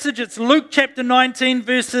the passage. It's Luke chapter 19,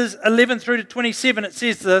 verses 11 through to 27. It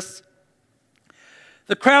says this.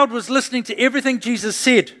 The crowd was listening to everything Jesus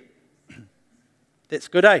said. That's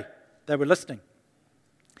good, eh? They were listening.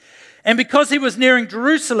 And because he was nearing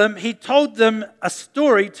Jerusalem, he told them a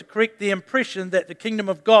story to correct the impression that the kingdom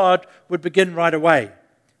of God would begin right away.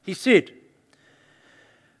 He said,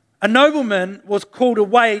 a nobleman was called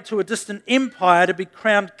away to a distant empire to be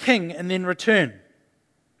crowned king and then return.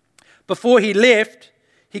 Before he left,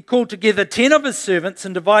 he called together 10 of his servants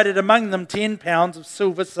and divided among them 10 pounds of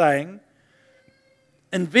silver, saying,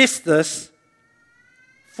 invest this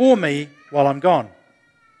for me while I'm gone.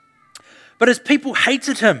 But his people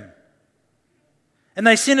hated him, and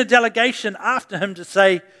they sent a delegation after him to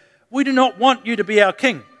say, we do not want you to be our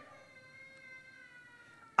king.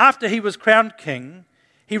 After he was crowned king,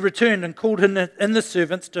 he returned and called in the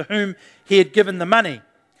servants to whom he had given the money.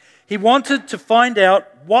 He wanted to find out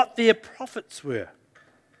what their profits were.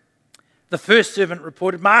 The first servant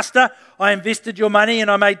reported, Master, I invested your money and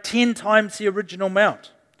I made 10 times the original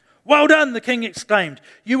amount. Well done, the king exclaimed.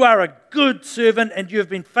 You are a good servant and you have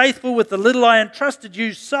been faithful with the little I entrusted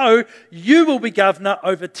you, so you will be governor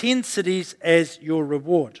over 10 cities as your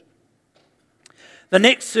reward. The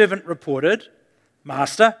next servant reported,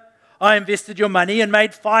 Master, I invested your money and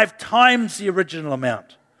made 5 times the original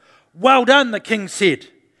amount. Well done, the king said.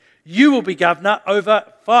 You will be governor over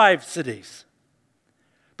 5 cities.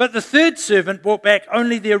 But the third servant brought back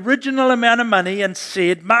only the original amount of money and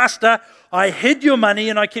said, Master, I hid your money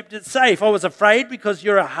and I kept it safe. I was afraid because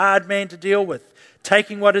you're a hard man to deal with,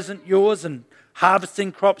 taking what isn't yours and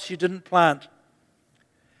harvesting crops you didn't plant.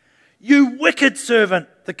 You wicked servant,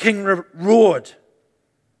 the king roared.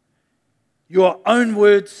 Your own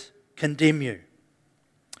words condemn you.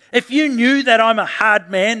 If you knew that I'm a hard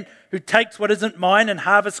man who takes what isn't mine and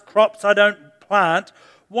harvests crops I don't plant,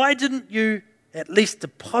 why didn't you at least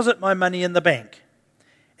deposit my money in the bank?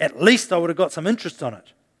 At least I would have got some interest on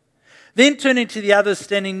it. Then turning to the others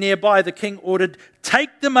standing nearby, the king ordered,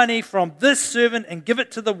 take the money from this servant and give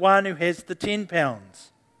it to the one who has the 10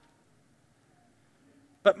 pounds.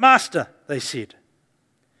 But master, they said,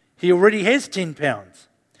 he already has 10 pounds.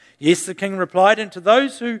 Yes, the king replied, and to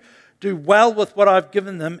those who do well with what I've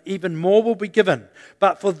given them, even more will be given.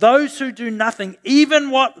 But for those who do nothing,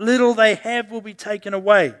 even what little they have will be taken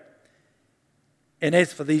away. And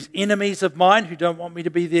as for these enemies of mine who don't want me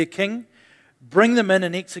to be their king, bring them in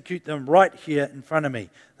and execute them right here in front of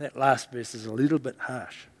me. That last verse is a little bit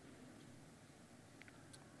harsh.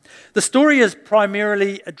 The story is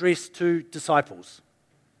primarily addressed to disciples.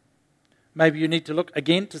 Maybe you need to look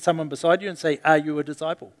again to someone beside you and say, are you a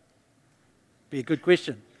disciple? Be a good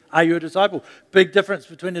question. Are you a disciple? Big difference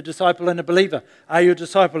between a disciple and a believer. Are you a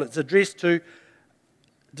disciple? It's addressed to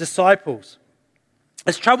disciples.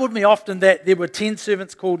 It's troubled me often that there were 10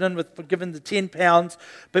 servants called in for given the 10 pounds,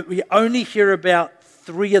 but we only hear about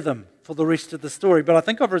 3 of them for the rest of the story. But I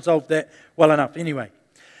think I've resolved that well enough anyway.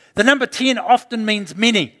 The number 10 often means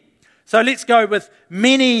many. So let's go with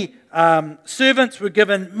many servants were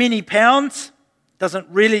given many pounds. Doesn't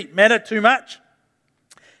really matter too much.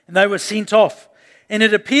 And they were sent off. And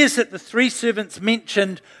it appears that the 3 servants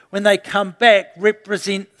mentioned when they come back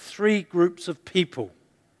represent 3 groups of people.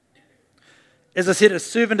 As I said, a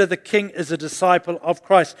servant of the king is a disciple of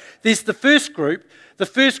Christ. There's the first group. The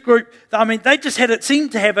first group, I mean, they just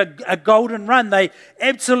seemed to have a golden run. They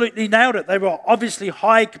absolutely nailed it. They were obviously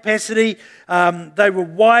high capacity. They were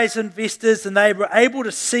wise investors, and they were able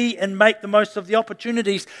to see and make the most of the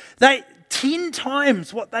opportunities. 10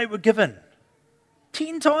 times what they were given.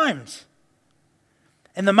 10 times.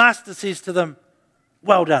 And the master says to them,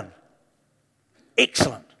 well done.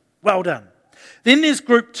 Excellent. Well done. Then there's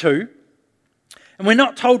group 2. And we're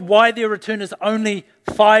not told why their return is only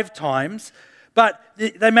 5 times, but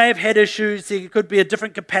they may have had issues. There could be a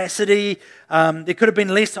different capacity. There could have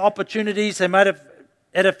been less opportunities. They might have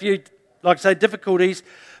had a few, like I say, difficulties.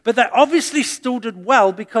 But they obviously still did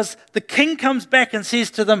well because the king comes back and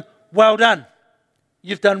says to them, well done.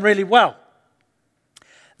 You've done really well.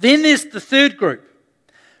 Then there's the third group.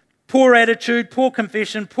 Poor attitude, poor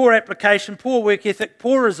confession, poor application, poor work ethic,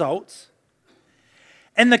 poor results.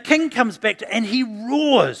 And the king comes back and he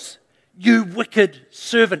roars, you wicked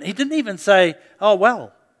servant. He didn't even say, oh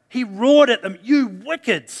well. He roared at them, you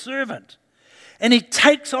wicked servant. And he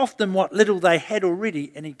takes off them what little they had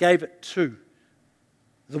already and he gave it to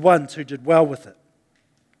the ones who did well with it.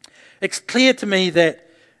 It's clear to me that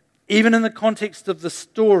even in the context of the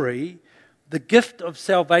story, the gift of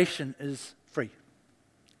salvation is free.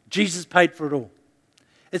 Jesus paid for it all.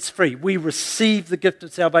 It's free. We receive the gift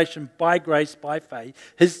of salvation by grace, by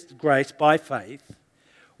faith. His grace, by faith.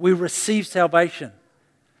 We receive salvation.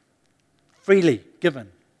 Freely given.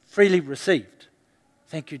 Freely received.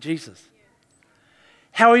 Thank you, Jesus.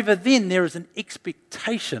 However, then there is an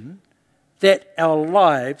expectation that our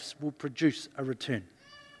lives will produce a return.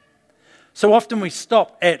 So often we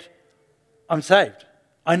stop at, I'm saved.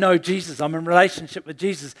 I know Jesus. I'm in relationship with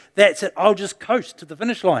Jesus. That's it. I'll just coast to the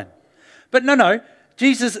finish line. But no.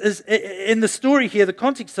 Jesus is, in the story here, the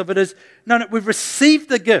context of it is, no, we've received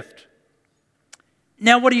the gift.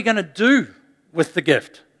 Now what are you going to do with the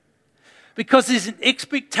gift. Because there's an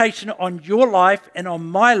expectation on your life and on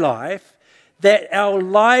my life that our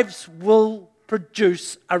lives will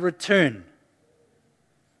produce a return.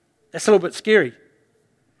 That's a little bit scary.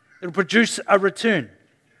 It'll produce a return.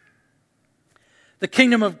 The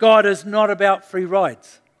kingdom of God is not about free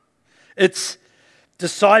rides. Its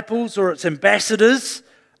disciples or its ambassadors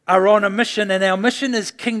are on a mission, and our mission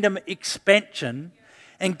is kingdom expansion,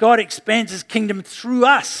 and God expands His kingdom through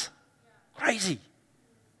us. Crazy.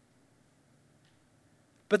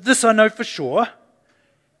 But this I know for sure,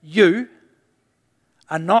 you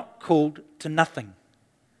are not called to nothing.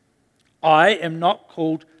 I am not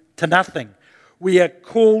called to nothing. We are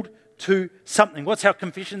called to something. What's our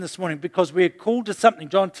confession this morning? Because we are called to something.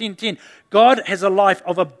 John 10:10. God has a life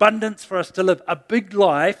of abundance for us to live, a big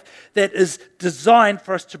life that is designed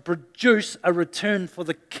for us to produce a return for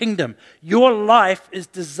the kingdom. Your life is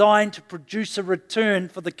designed to produce a return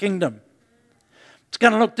for the kingdom. It's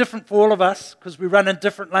going to look different for all of us because we run in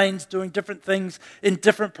different lanes, doing different things in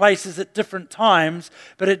different places at different times,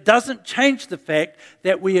 but it doesn't change the fact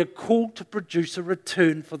that we are called to produce a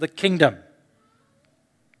return for the kingdom.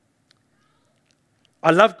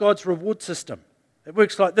 I love God's reward system. It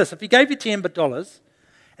works like this. If He gave you $10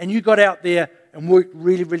 and you got out there and worked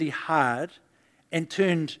really, really hard and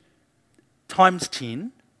turned times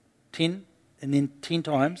 10 and then 10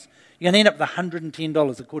 times, you're going to end up with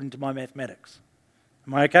 $110 according to my mathematics.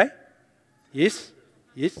 Am I okay? Yes?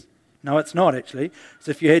 Yes? No, it's not actually. So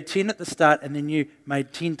if you had 10 at the start and then you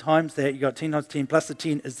made 10 times that, you got 10 times 10 plus the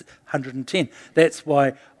 10 is 110. That's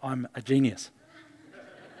why I'm a genius.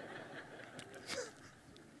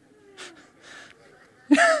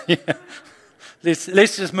 Yeah.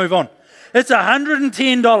 Let's just move on. It's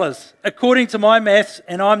 $110 according to my maths,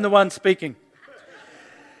 and I'm the one speaking.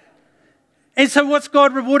 And so what's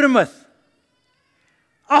God reward him with?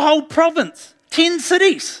 A whole province, 10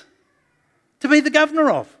 cities to be the governor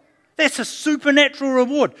of. That's a supernatural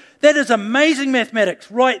reward. That is amazing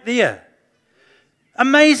mathematics right there.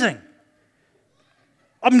 Amazing.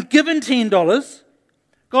 I'm given $10.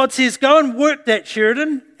 God says, go and work that,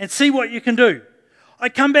 Sheridan, and see what you can do. I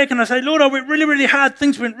come back and I say, Lord, I worked really, really hard.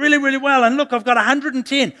 Things went really, really well. And look, I've got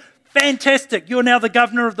 110. Fantastic. You're now the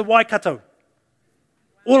governor of the Waikato.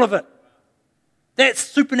 All of it. That's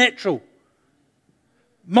supernatural.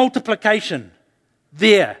 Multiplication.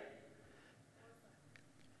 There.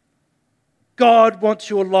 God wants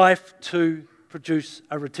your life to produce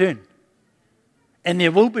a return. And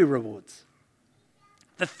there will be rewards.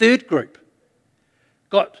 The third group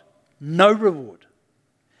got no reward.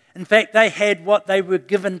 In fact, they had what they were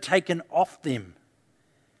given taken off them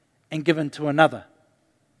and given to another.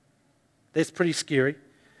 That's pretty scary.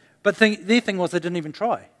 But their thing was they didn't even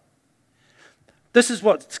try. This is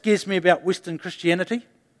what scares me about Western Christianity,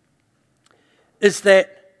 is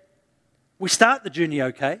that we start the journey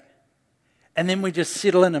okay, and then we just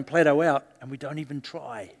settle in and plateau out, and we don't even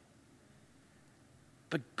try.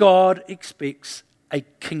 But God expects a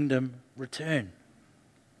kingdom return.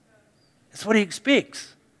 That's what He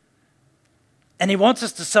expects. And He wants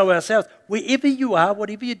us to sow ourselves. Wherever you are,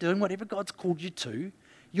 whatever you're doing, whatever God's called you to,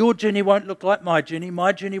 your journey won't look like my journey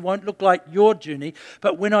won't look like your journey.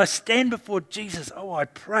 But when I stand before Jesus, I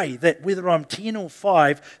pray that whether I'm 10 or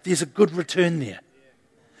 5, there's a good return there.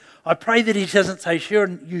 I pray that He doesn't say,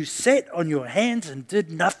 Sharon, you sat on your hands and did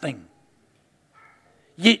nothing.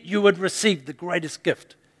 Yet you would receive the greatest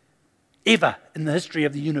gift ever in the history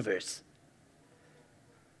of the universe.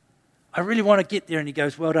 I really want to get there. And He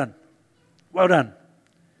goes, well done. Well done.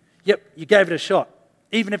 Yep, you gave it a shot.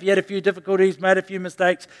 Even if you had a few difficulties, made a few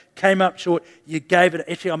mistakes, came up short, you gave it.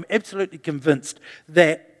 Actually, I'm absolutely convinced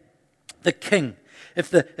that the king, if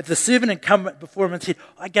the servant had come before him and said,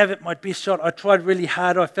 I gave it my best shot, I tried really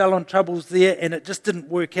hard, I fell on troubles there, and it just didn't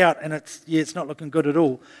work out, and it's not looking good at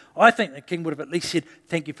all, I think the king would have at least said,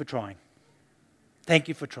 thank you for trying. Thank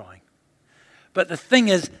you for trying. But the thing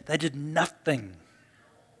is, they did nothing.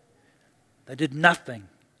 They did nothing.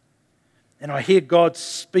 And I hear God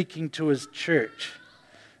speaking to His church,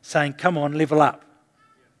 saying, come on, level up.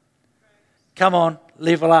 Come on,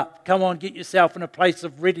 level up. Come on, get yourself in a place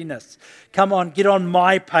of readiness. Come on, get on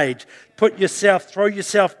my page. Throw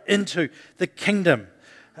yourself into the kingdom.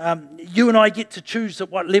 You and I get to choose at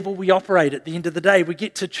what level we operate at the end of the day. We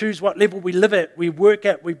get to choose what level we live at, we work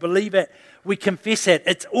at, we believe at, we confess at.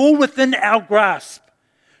 It's all within our grasp.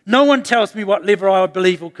 No one tells me what level I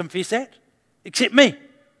believe or confess at, except me.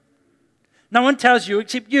 No one tells you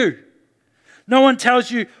except you. No one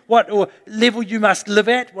tells you what level you must live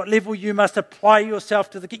at, what level you must apply yourself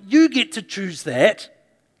to the kingdom. You get to choose that,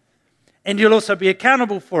 and you'll also be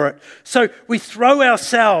accountable for it. So we throw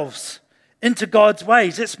ourselves into God's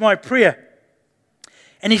ways. That's my prayer.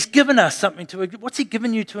 And He's given us something to, what's He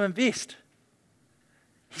given you to invest?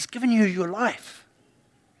 He's given you your life.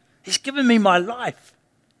 He's given me my life.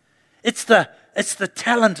 It's the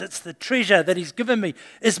talent, it's the treasure that He's given me,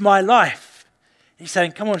 is my life. He's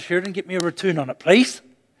saying, come on, Sheridan, get me a return on it, please.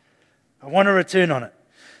 I want a return on it.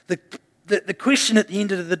 The question at the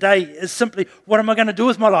end of the day is simply, what am I going to do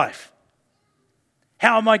with my life?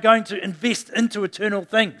 How am I going to invest into eternal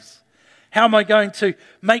things? How am I going to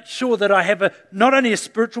make sure that I have not only a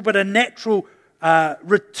spiritual but a natural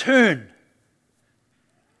return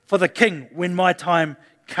for the King when my time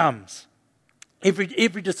comes?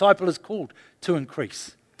 Every disciple is called to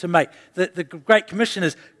increase, to make. The Great Commission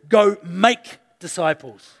is go make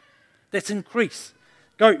disciples. That's increase.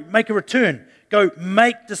 Go make a return. Go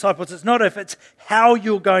make disciples. It's not if, it's how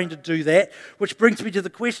you're going to do that, which brings me to the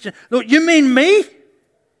question, look, you mean me?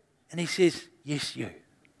 And he says, yes, you.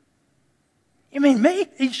 You mean me?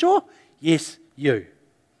 Are you sure? Yes, you.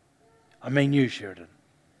 I mean you, Sheridan.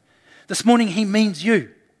 This morning he means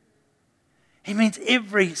you. He means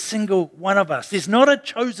every single one of us. There's not a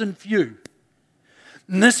chosen few.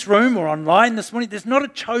 In this room or online this morning, there's not a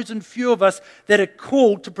chosen few of us that are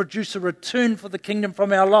called to produce a return for the kingdom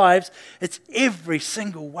from our lives. It's every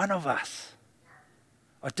single one of us.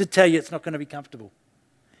 I did tell you it's not going to be comfortable.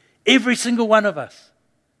 Every single one of us.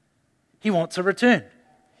 He wants a return.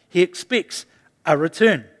 He expects a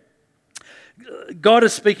return. God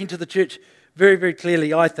is speaking to the church very, very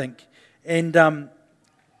clearly, I think. And,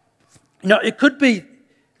 it could be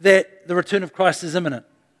that the return of Christ is imminent,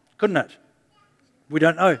 couldn't it? We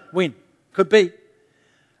don't know when. Could be.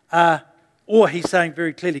 Or he's saying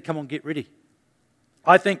very clearly, come on, get ready.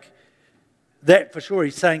 I think that for sure.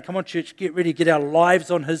 He's saying, come on, church, get ready, get our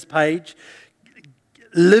lives on his page,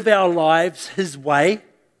 live our lives his way.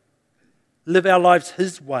 Live our lives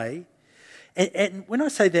his way. And when I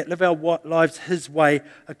say that, live our lives his way,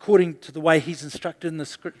 according to the way he's instructed in the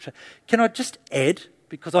scripture, can I just add,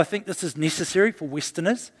 because I think this is necessary for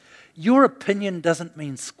Westerners, your opinion doesn't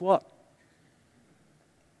mean squat.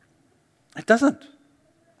 It doesn't.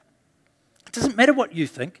 It doesn't matter what you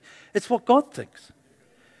think. It's what God thinks.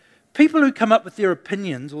 People who come up with their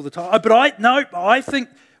opinions all the time, I think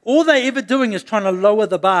all they're ever doing is trying to lower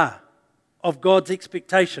the bar of God's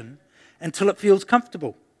expectation until it feels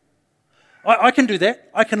comfortable. I can do that.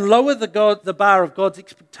 I can lower the bar of God's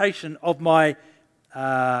expectation of my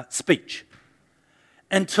speech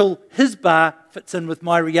until his bar fits in with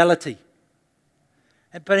my reality.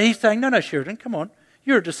 But he's saying, no, Sheridan, come on.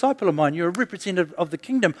 You're a disciple of mine. You're a representative of the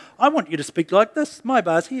kingdom. I want you to speak like this. My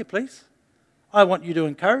bar's here, please. I want you to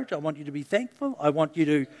encourage. I want you to be thankful. I want you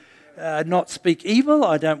to not speak evil.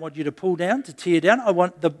 I don't want you to pull down, to tear down. I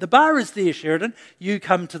want the bar is there, Sheridan. You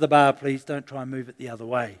come to the bar, please. Don't try and move it the other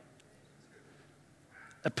way.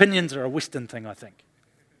 Opinions are a Western thing, I think.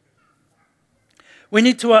 We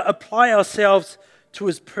need to apply ourselves to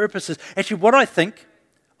his purposes. Actually, what I think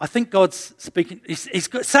God's speaking, he's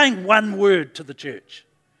saying one word to the church.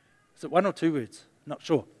 Is it one or two words? Not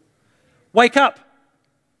sure. Wake up.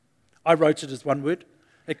 I wrote it as one word.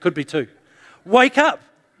 It could be two. Wake up.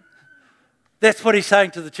 That's what he's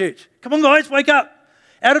saying to the church. Come on, guys, wake up.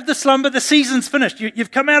 Out of the slumber, the season's finished.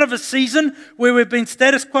 You've come out of a season where we've been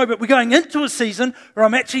status quo, but we're going into a season where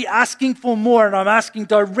I'm actually asking for more, and I'm asking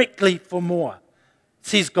directly for more,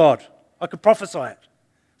 says God. I could prophesy it,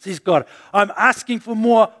 says God. I'm asking for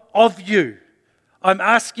more of you. I'm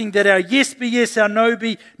asking that our yes be yes, our no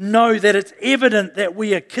be no, that it's evident that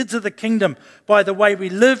we are kids of the kingdom by the way we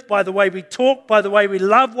live, by the way we talk, by the way we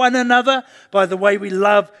love one another, by the way we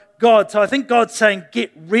love God. So I think God's saying,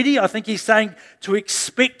 get ready. I think he's saying to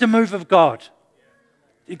expect a move of God.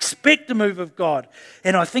 Expect a move of God.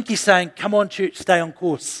 And I think he's saying, come on, church, stay on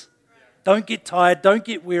course. Don't get tired. Don't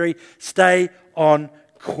get weary. Stay on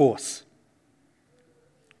course.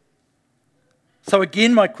 So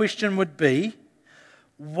again, my question would be,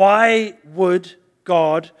 why would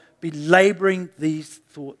God be labouring these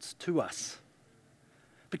thoughts to us?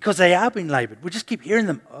 Because they are being laboured. We just keep hearing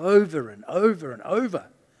them over and over and over.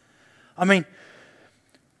 I mean,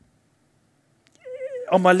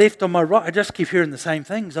 on my left, on my right, I just keep hearing the same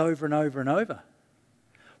things over and over and over.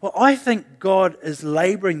 Well, I think God is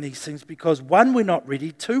labouring these things because 1, we're not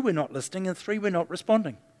ready, 2, we're not listening, and 3, we're not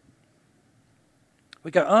responding.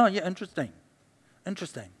 We go, oh yeah, interesting.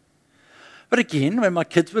 But again, when my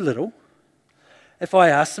kids were little, if I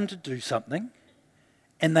asked them to do something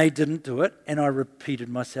and they didn't do it, and I repeated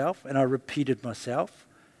myself, and I repeated myself,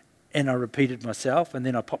 and I repeated myself, and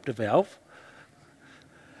then I popped a valve.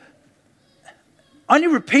 I only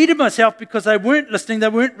repeated myself because they weren't listening, they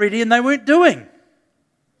weren't ready, and they weren't doing.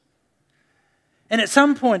 And at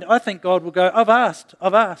some point, I think God will go, I've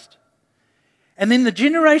asked. And then the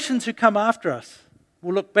generations who come after us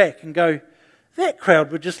will look back and go, that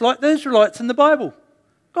crowd were just like the Israelites in the Bible.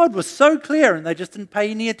 God was so clear and they just didn't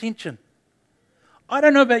pay any attention. I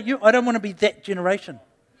don't know about you. I don't want to be that generation.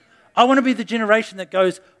 I want to be the generation that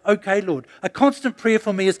goes, okay, Lord. A constant prayer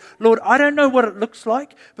for me is, Lord, I don't know what it looks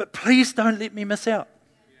like, but please don't let me miss out.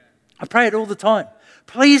 I pray it all the time.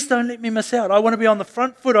 Please don't let me miss out. I want to be on the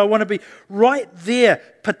front foot. I want to be right there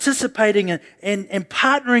participating and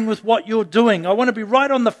partnering with what you're doing. I want to be right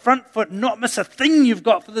on the front foot and not miss a thing you've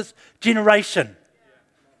got for this generation.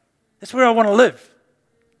 That's where I want to live.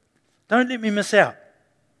 Don't let me miss out.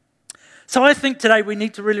 So I think today we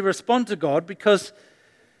need to really respond to God, because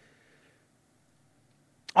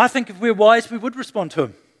I think if we're wise, we would respond to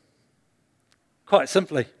him. Quite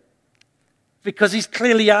simply. Because he's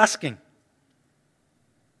clearly asking.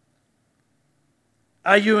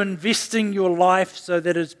 Are you investing your life so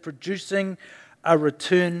that it's producing a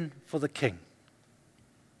return for the King?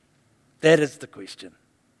 That is the question.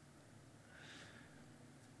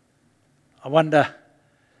 I wonder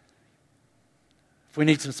if we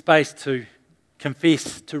need some space to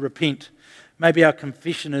confess, to repent. Maybe our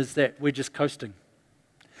confession is that we're just coasting.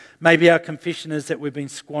 Maybe our confession is that we've been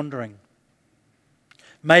squandering.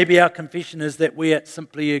 Maybe our confession is that we're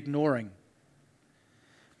simply ignoring.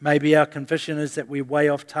 Maybe our confession is that we're way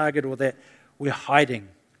off target or that we're hiding.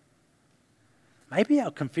 Maybe our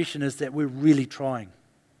confession is that we're really trying.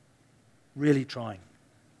 Really trying.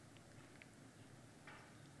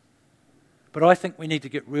 But I think we need to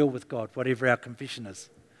get real with God, whatever our confession is.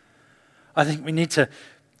 I think we need to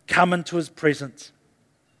come into his presence,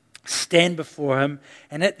 stand before him,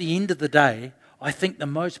 and at the end of the day, I think the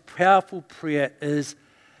most powerful prayer is,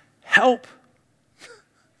 help.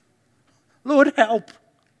 Lord, help.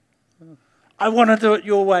 I want to do it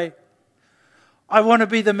your way. I want to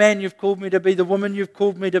be the man you've called me to be, the woman you've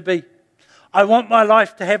called me to be. I want my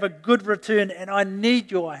life to have a good return, and I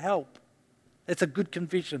need your help. That's a good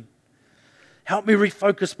confession. Help me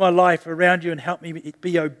refocus my life around you and help me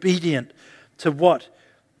be obedient to what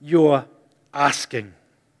you're asking.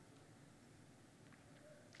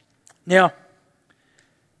 Now,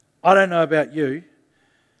 I don't know about you,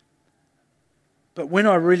 but when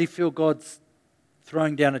I really feel God's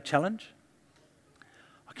throwing down a challenge,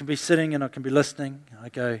 I can be sitting and I can be listening. I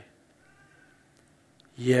go,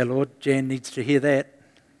 yeah, Lord, Jan needs to hear that.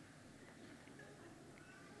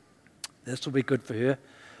 This will be good for her.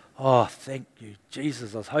 Oh, thank you,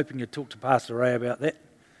 Jesus. I was hoping you'd talk to Pastor Ray about that.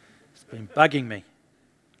 It's been bugging me.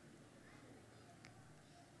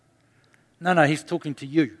 No, he's talking to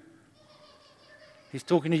you. He's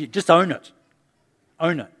talking to you. Just own it.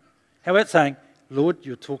 Own it. How about saying, Lord,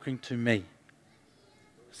 you're talking to me.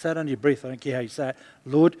 Say it under your breath. I don't care how you say it.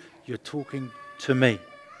 Lord, you're talking to me.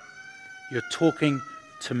 You're talking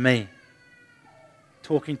to me.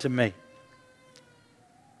 Talking to me.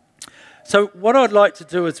 So what I'd like to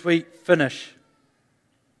do as we finish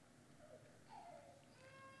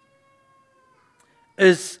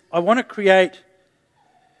is I want to create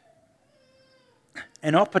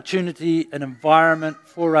an opportunity, an environment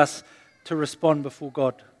for us to respond before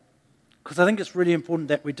God. Because I think it's really important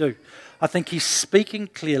that we do. I think he's speaking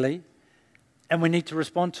clearly and we need to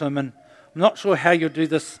respond to him. And I'm not sure how you'll do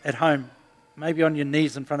this at home, maybe on your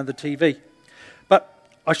knees in front of the TV. But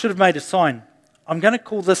I should have made a sign. I'm going to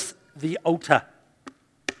call this the altar.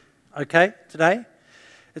 Okay, today?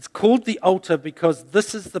 It's called the altar because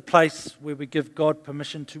this is the place where we give God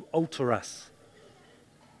permission to alter us.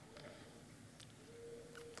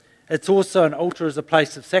 It's also an altar as a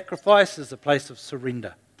place of sacrifice, as a place of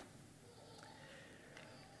surrender.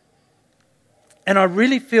 And I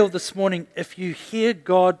really feel this morning, if you hear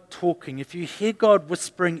God talking, if you hear God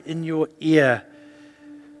whispering in your ear,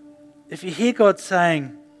 if you hear God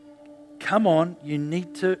saying, come on, you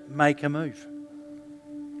need to make a move.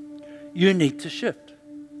 You need to shift.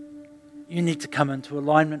 You need to come into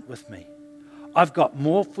alignment with me. I've got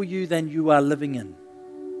more for you than you are living in.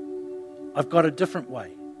 I've got a different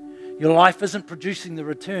way. Your life isn't producing the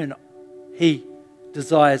return He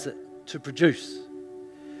desires it to produce.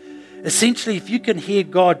 Essentially, if you can hear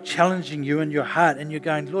God challenging you in your heart and you're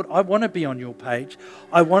going, Lord, I want to be on your page.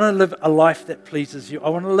 I want to live a life that pleases you. I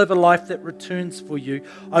want to live a life that returns for you.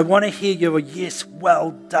 I want to hear your yes, well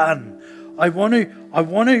done. I want to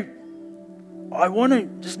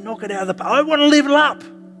just knock it out of the park. I want to level up.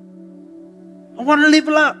 I want to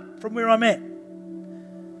level up from where I'm at.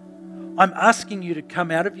 I'm asking you to come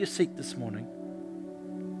out of your seat this morning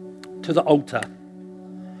to the altar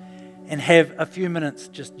and have a few minutes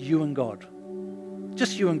just you and God.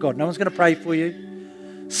 Just you and God. No one's going to pray for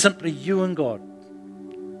you. Simply you and God.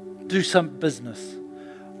 do some business.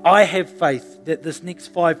 I have faith that this next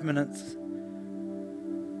 5 minutes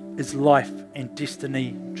is life and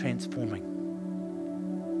destiny transforming.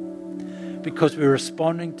 Because we're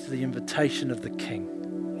responding to the invitation of the King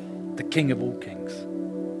of all kings.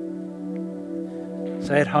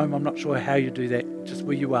 So at home, I'm not sure how you do that, just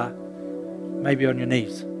where you are, maybe on your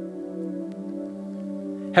knees.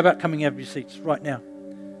 How about coming out of your seats right now?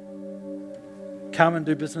 Come and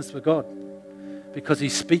do business with God, because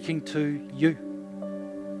He's speaking to you.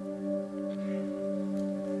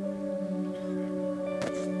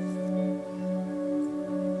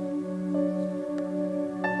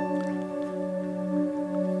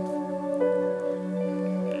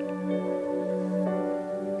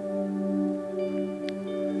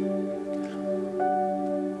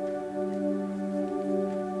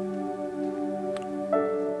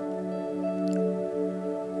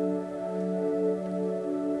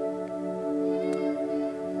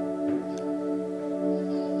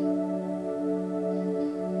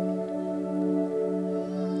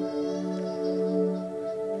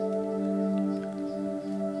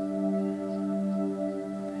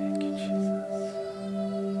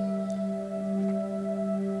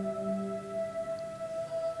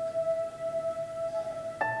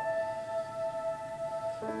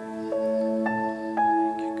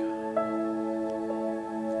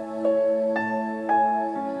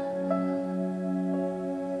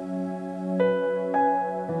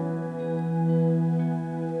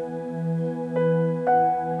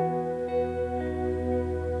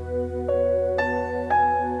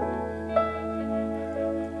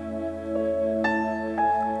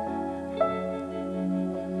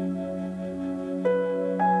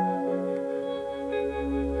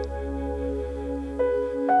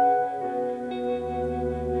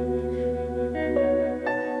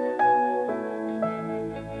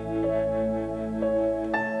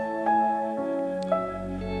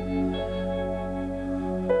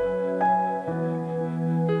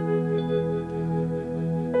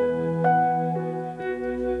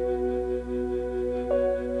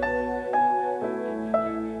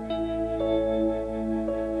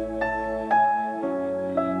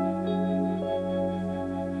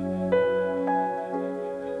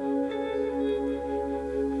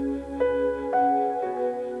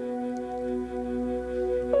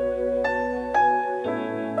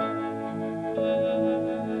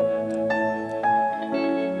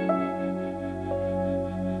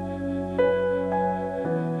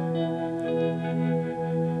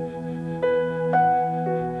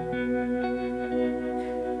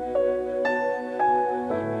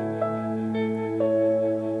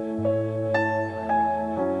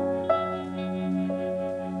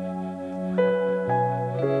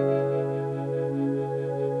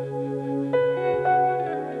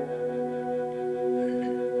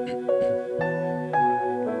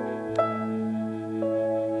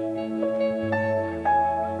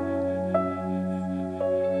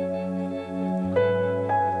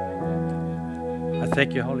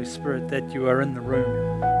 Thank you, Holy Spirit, that you are in the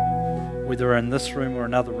room. Whether we're in this room or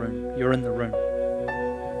another room, you're in the room.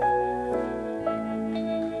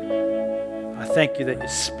 I thank you that you're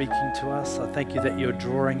speaking to us. I thank you that you're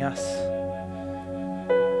drawing us.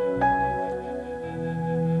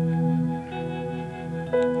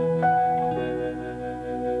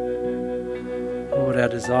 Lord, our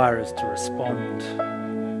desire is to respond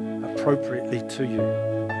appropriately to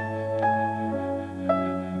you.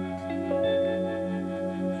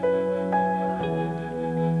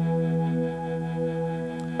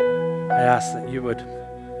 I ask that you would,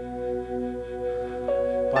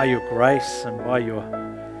 by your grace and by your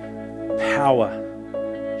power,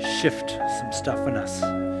 shift some stuff in us.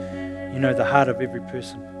 You know the heart of every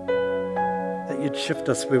person. That you'd shift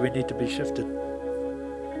us where we need to be shifted.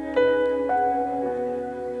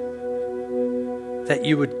 That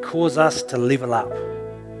you would cause us to level up.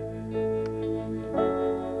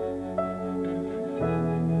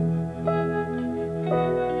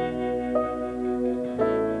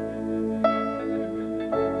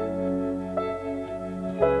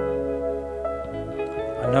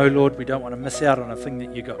 No, Lord, we don't want to miss out on a thing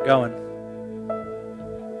that you got going.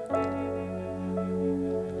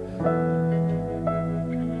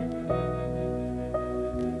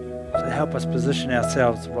 So help us position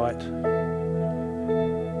ourselves right.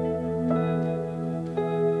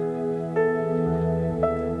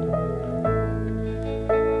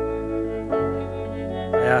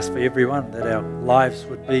 I ask for everyone that our lives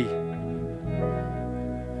would be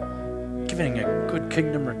giving a good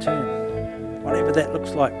kingdom return. Whatever that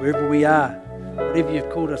looks like, wherever we are, whatever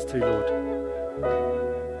you've called us to, Lord.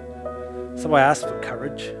 So I ask for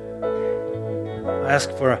courage. I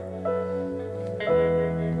ask for a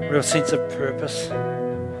real sense of purpose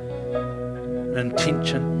and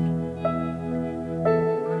intention.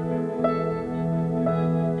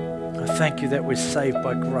 I thank you that we're saved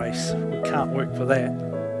by grace. We can't work for that.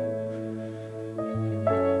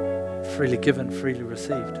 Freely given, freely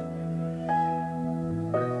received.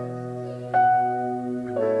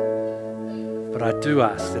 But I do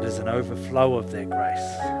ask that as an overflow of that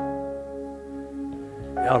grace,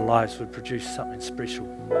 our lives would produce something special.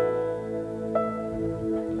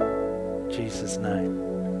 In Jesus' name.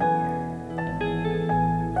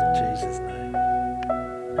 In Jesus' name.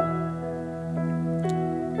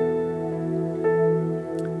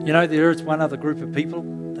 You know, there is one other group of people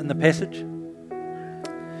in the passage,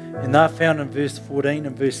 and they're found in verse 14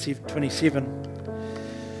 and verse 27.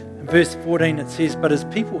 In verse 14 it says, "But his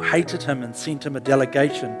people hated him and sent a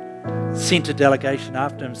delegation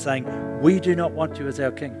after him, saying, 'We do not want you as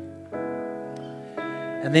our king.'"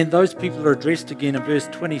 And then those people are addressed again in verse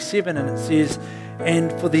 27, and it says,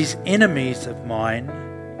 "And for these enemies of mine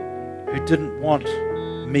who didn't want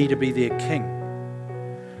me to be their king,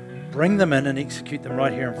 bring them in and execute them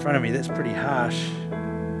right here in front of me." That's pretty harsh.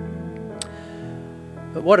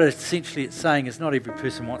 But what essentially it's saying is not every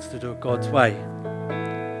person wants to do it God's way.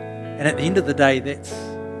 And at the end of the day, that's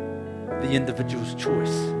the individual's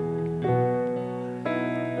choice.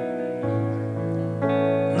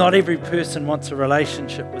 Not every person wants a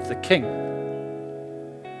relationship with the king.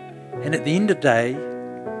 And at the end of the day,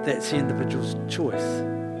 that's the individual's choice.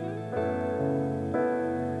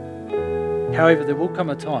 However, there will come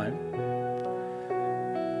a time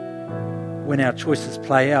when our choices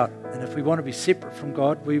play out. And if we want to be separate from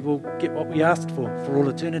God, we will get what we asked for all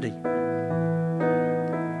eternity.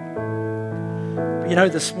 But you know,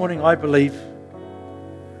 this morning I believe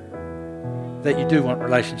that you do want a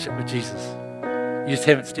relationship with Jesus. You just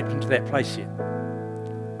haven't stepped into that place yet.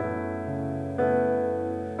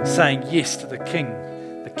 Saying yes to the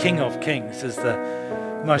King of Kings, is the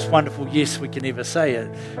most wonderful yes we can ever say.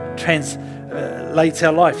 It translates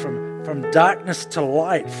our life from darkness to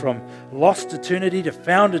light, from lost eternity to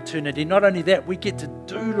found eternity. Not only that, we get to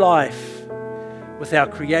do life with our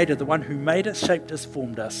Creator, the one who made us, shaped us,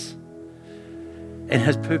 formed us, and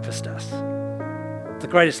has purposed us. The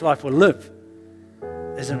greatest life we'll live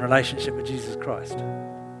is in relationship with Jesus Christ.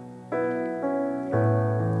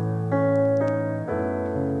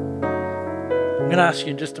 I'm going to ask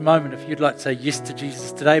you in just a moment if you'd like to say yes to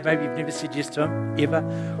Jesus today. Maybe you've never said yes to Him, ever.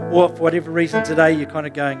 Or for whatever reason today you're kind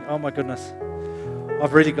of going, "Oh my goodness,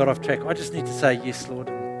 I've really got off track. I just need to say yes, Lord,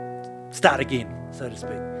 and start again," so to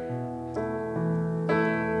speak.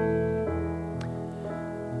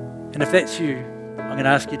 And if that's you, I'm going to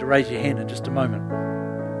ask you to raise your hand in just a moment.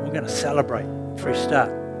 We're going to celebrate a fresh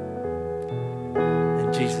start.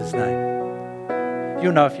 In Jesus' name.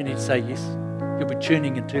 You'll know if you need to say yes. You'll be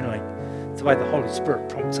tuning internally. It's the way the Holy Spirit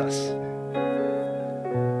prompts us.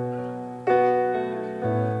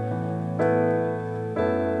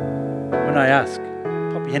 When I ask,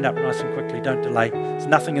 pop your hand up nice and quickly, don't delay. There's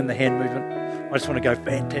nothing in the hand movement. I just want to go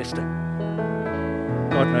fantastic.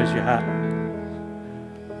 God knows your heart.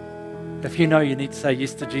 If you know you need to say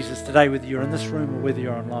yes to Jesus today, whether you're in this room or whether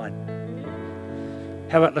you're online,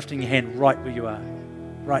 how about lifting your hand right where you are,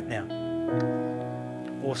 right now?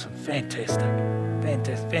 Awesome, fantastic.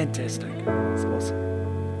 Fantastic. It's awesome.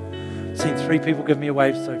 I've seen 3 people give me a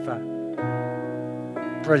wave so far.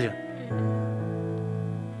 Brilliant.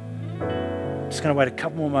 I'm just going to wait a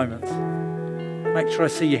couple more moments. Make sure I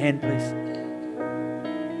see your hand, please.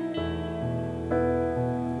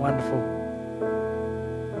 Wonderful.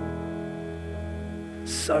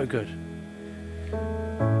 So good.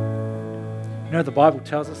 You know, the Bible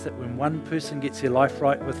tells us that when one person gets their life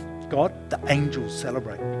right with God, the angels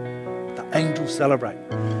celebrate. The angels celebrate.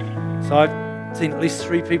 So I've seen at least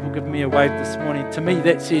 3 people giving me a wave this morning. To me,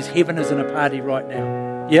 that says heaven is in a party right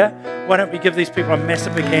now. Yeah? Why don't we give these people a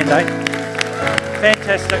massive big hand, eh?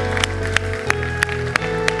 Fantastic.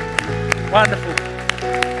 Wonderful.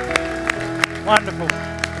 Wonderful.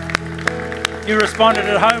 You responded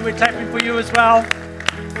at home. We're clapping for you as well.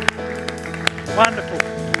 Wonderful.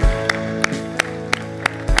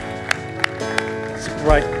 It's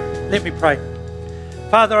great. Let me pray.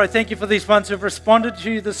 Father, I thank you for these ones who have responded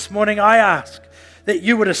to you this morning. I ask that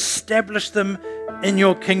you would establish them in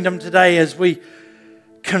your kingdom today as we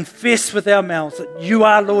confess with our mouths that you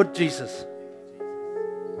are Lord Jesus,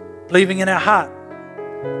 believing in our heart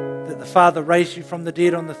that the Father raised you from the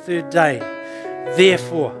dead on the 3rd day.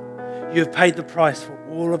 Therefore, you have paid the price for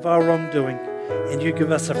all of our wrongdoing, and you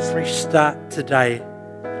give us a fresh start today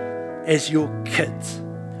as your kids.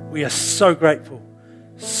 We are so grateful,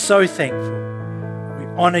 so thankful. We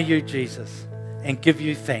honor you, Jesus. and give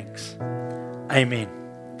you thanks. Amen.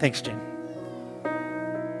 Thanks, Jen.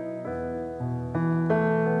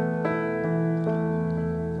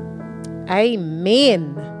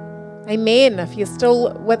 Amen. Amen. If you're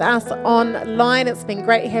still with us online, it's been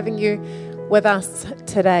great having you with us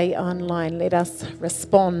today online. Let us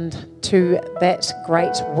respond to that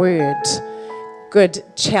great word. Good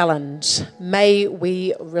challenge. May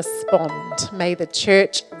we respond. May the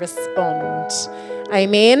church respond.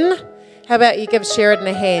 Amen. How about you give Sheridan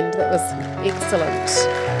a hand? That was excellent.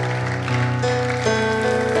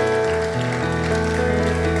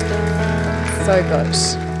 So good.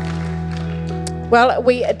 Well,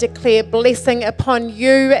 we declare blessing upon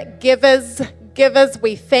you, givers. Givers,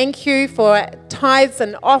 we thank you for tithes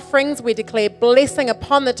and offerings. We declare blessing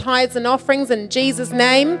upon the tithes and offerings in Jesus'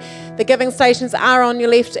 name. The giving stations are on your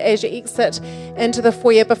left as you exit into the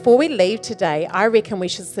foyer. Before we leave today, I reckon we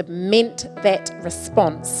should cement that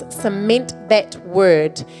response, cement that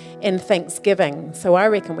word in thanksgiving. So I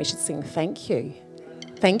reckon we should sing thank you.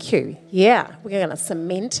 Thank you. Yeah, we're going to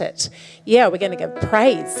cement it. Yeah, we're going to give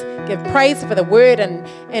praise. Give praise for the word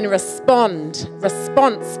and response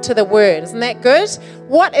to the word. Isn't that good?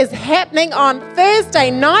 What is happening on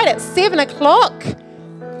Thursday night at 7 o'clock?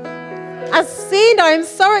 Ascend. I'm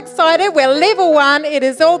so excited. We're level 1. It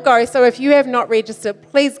is all go. So if you have not registered,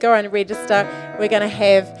 please go and register. We're going to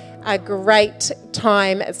have a great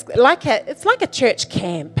time. It's like a church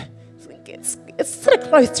camp. It's sort of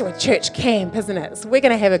close to a church camp, isn't it? So we're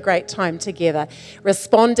going to have a great time together,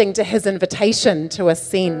 responding to his invitation to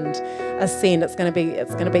ascend. It's going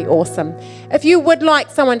to be awesome. If you would like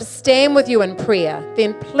someone to stand with you in prayer,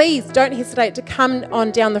 then please don't hesitate to come on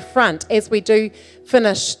down the front as we do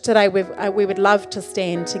finish today. We would love to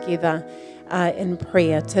stand together in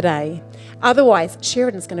prayer today. Otherwise,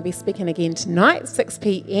 Sheridan's going to be speaking again tonight, 6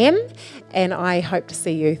 p.m, and I hope to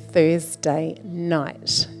see you Thursday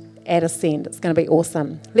night at Ascend. It's going to be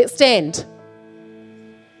awesome. Let's stand.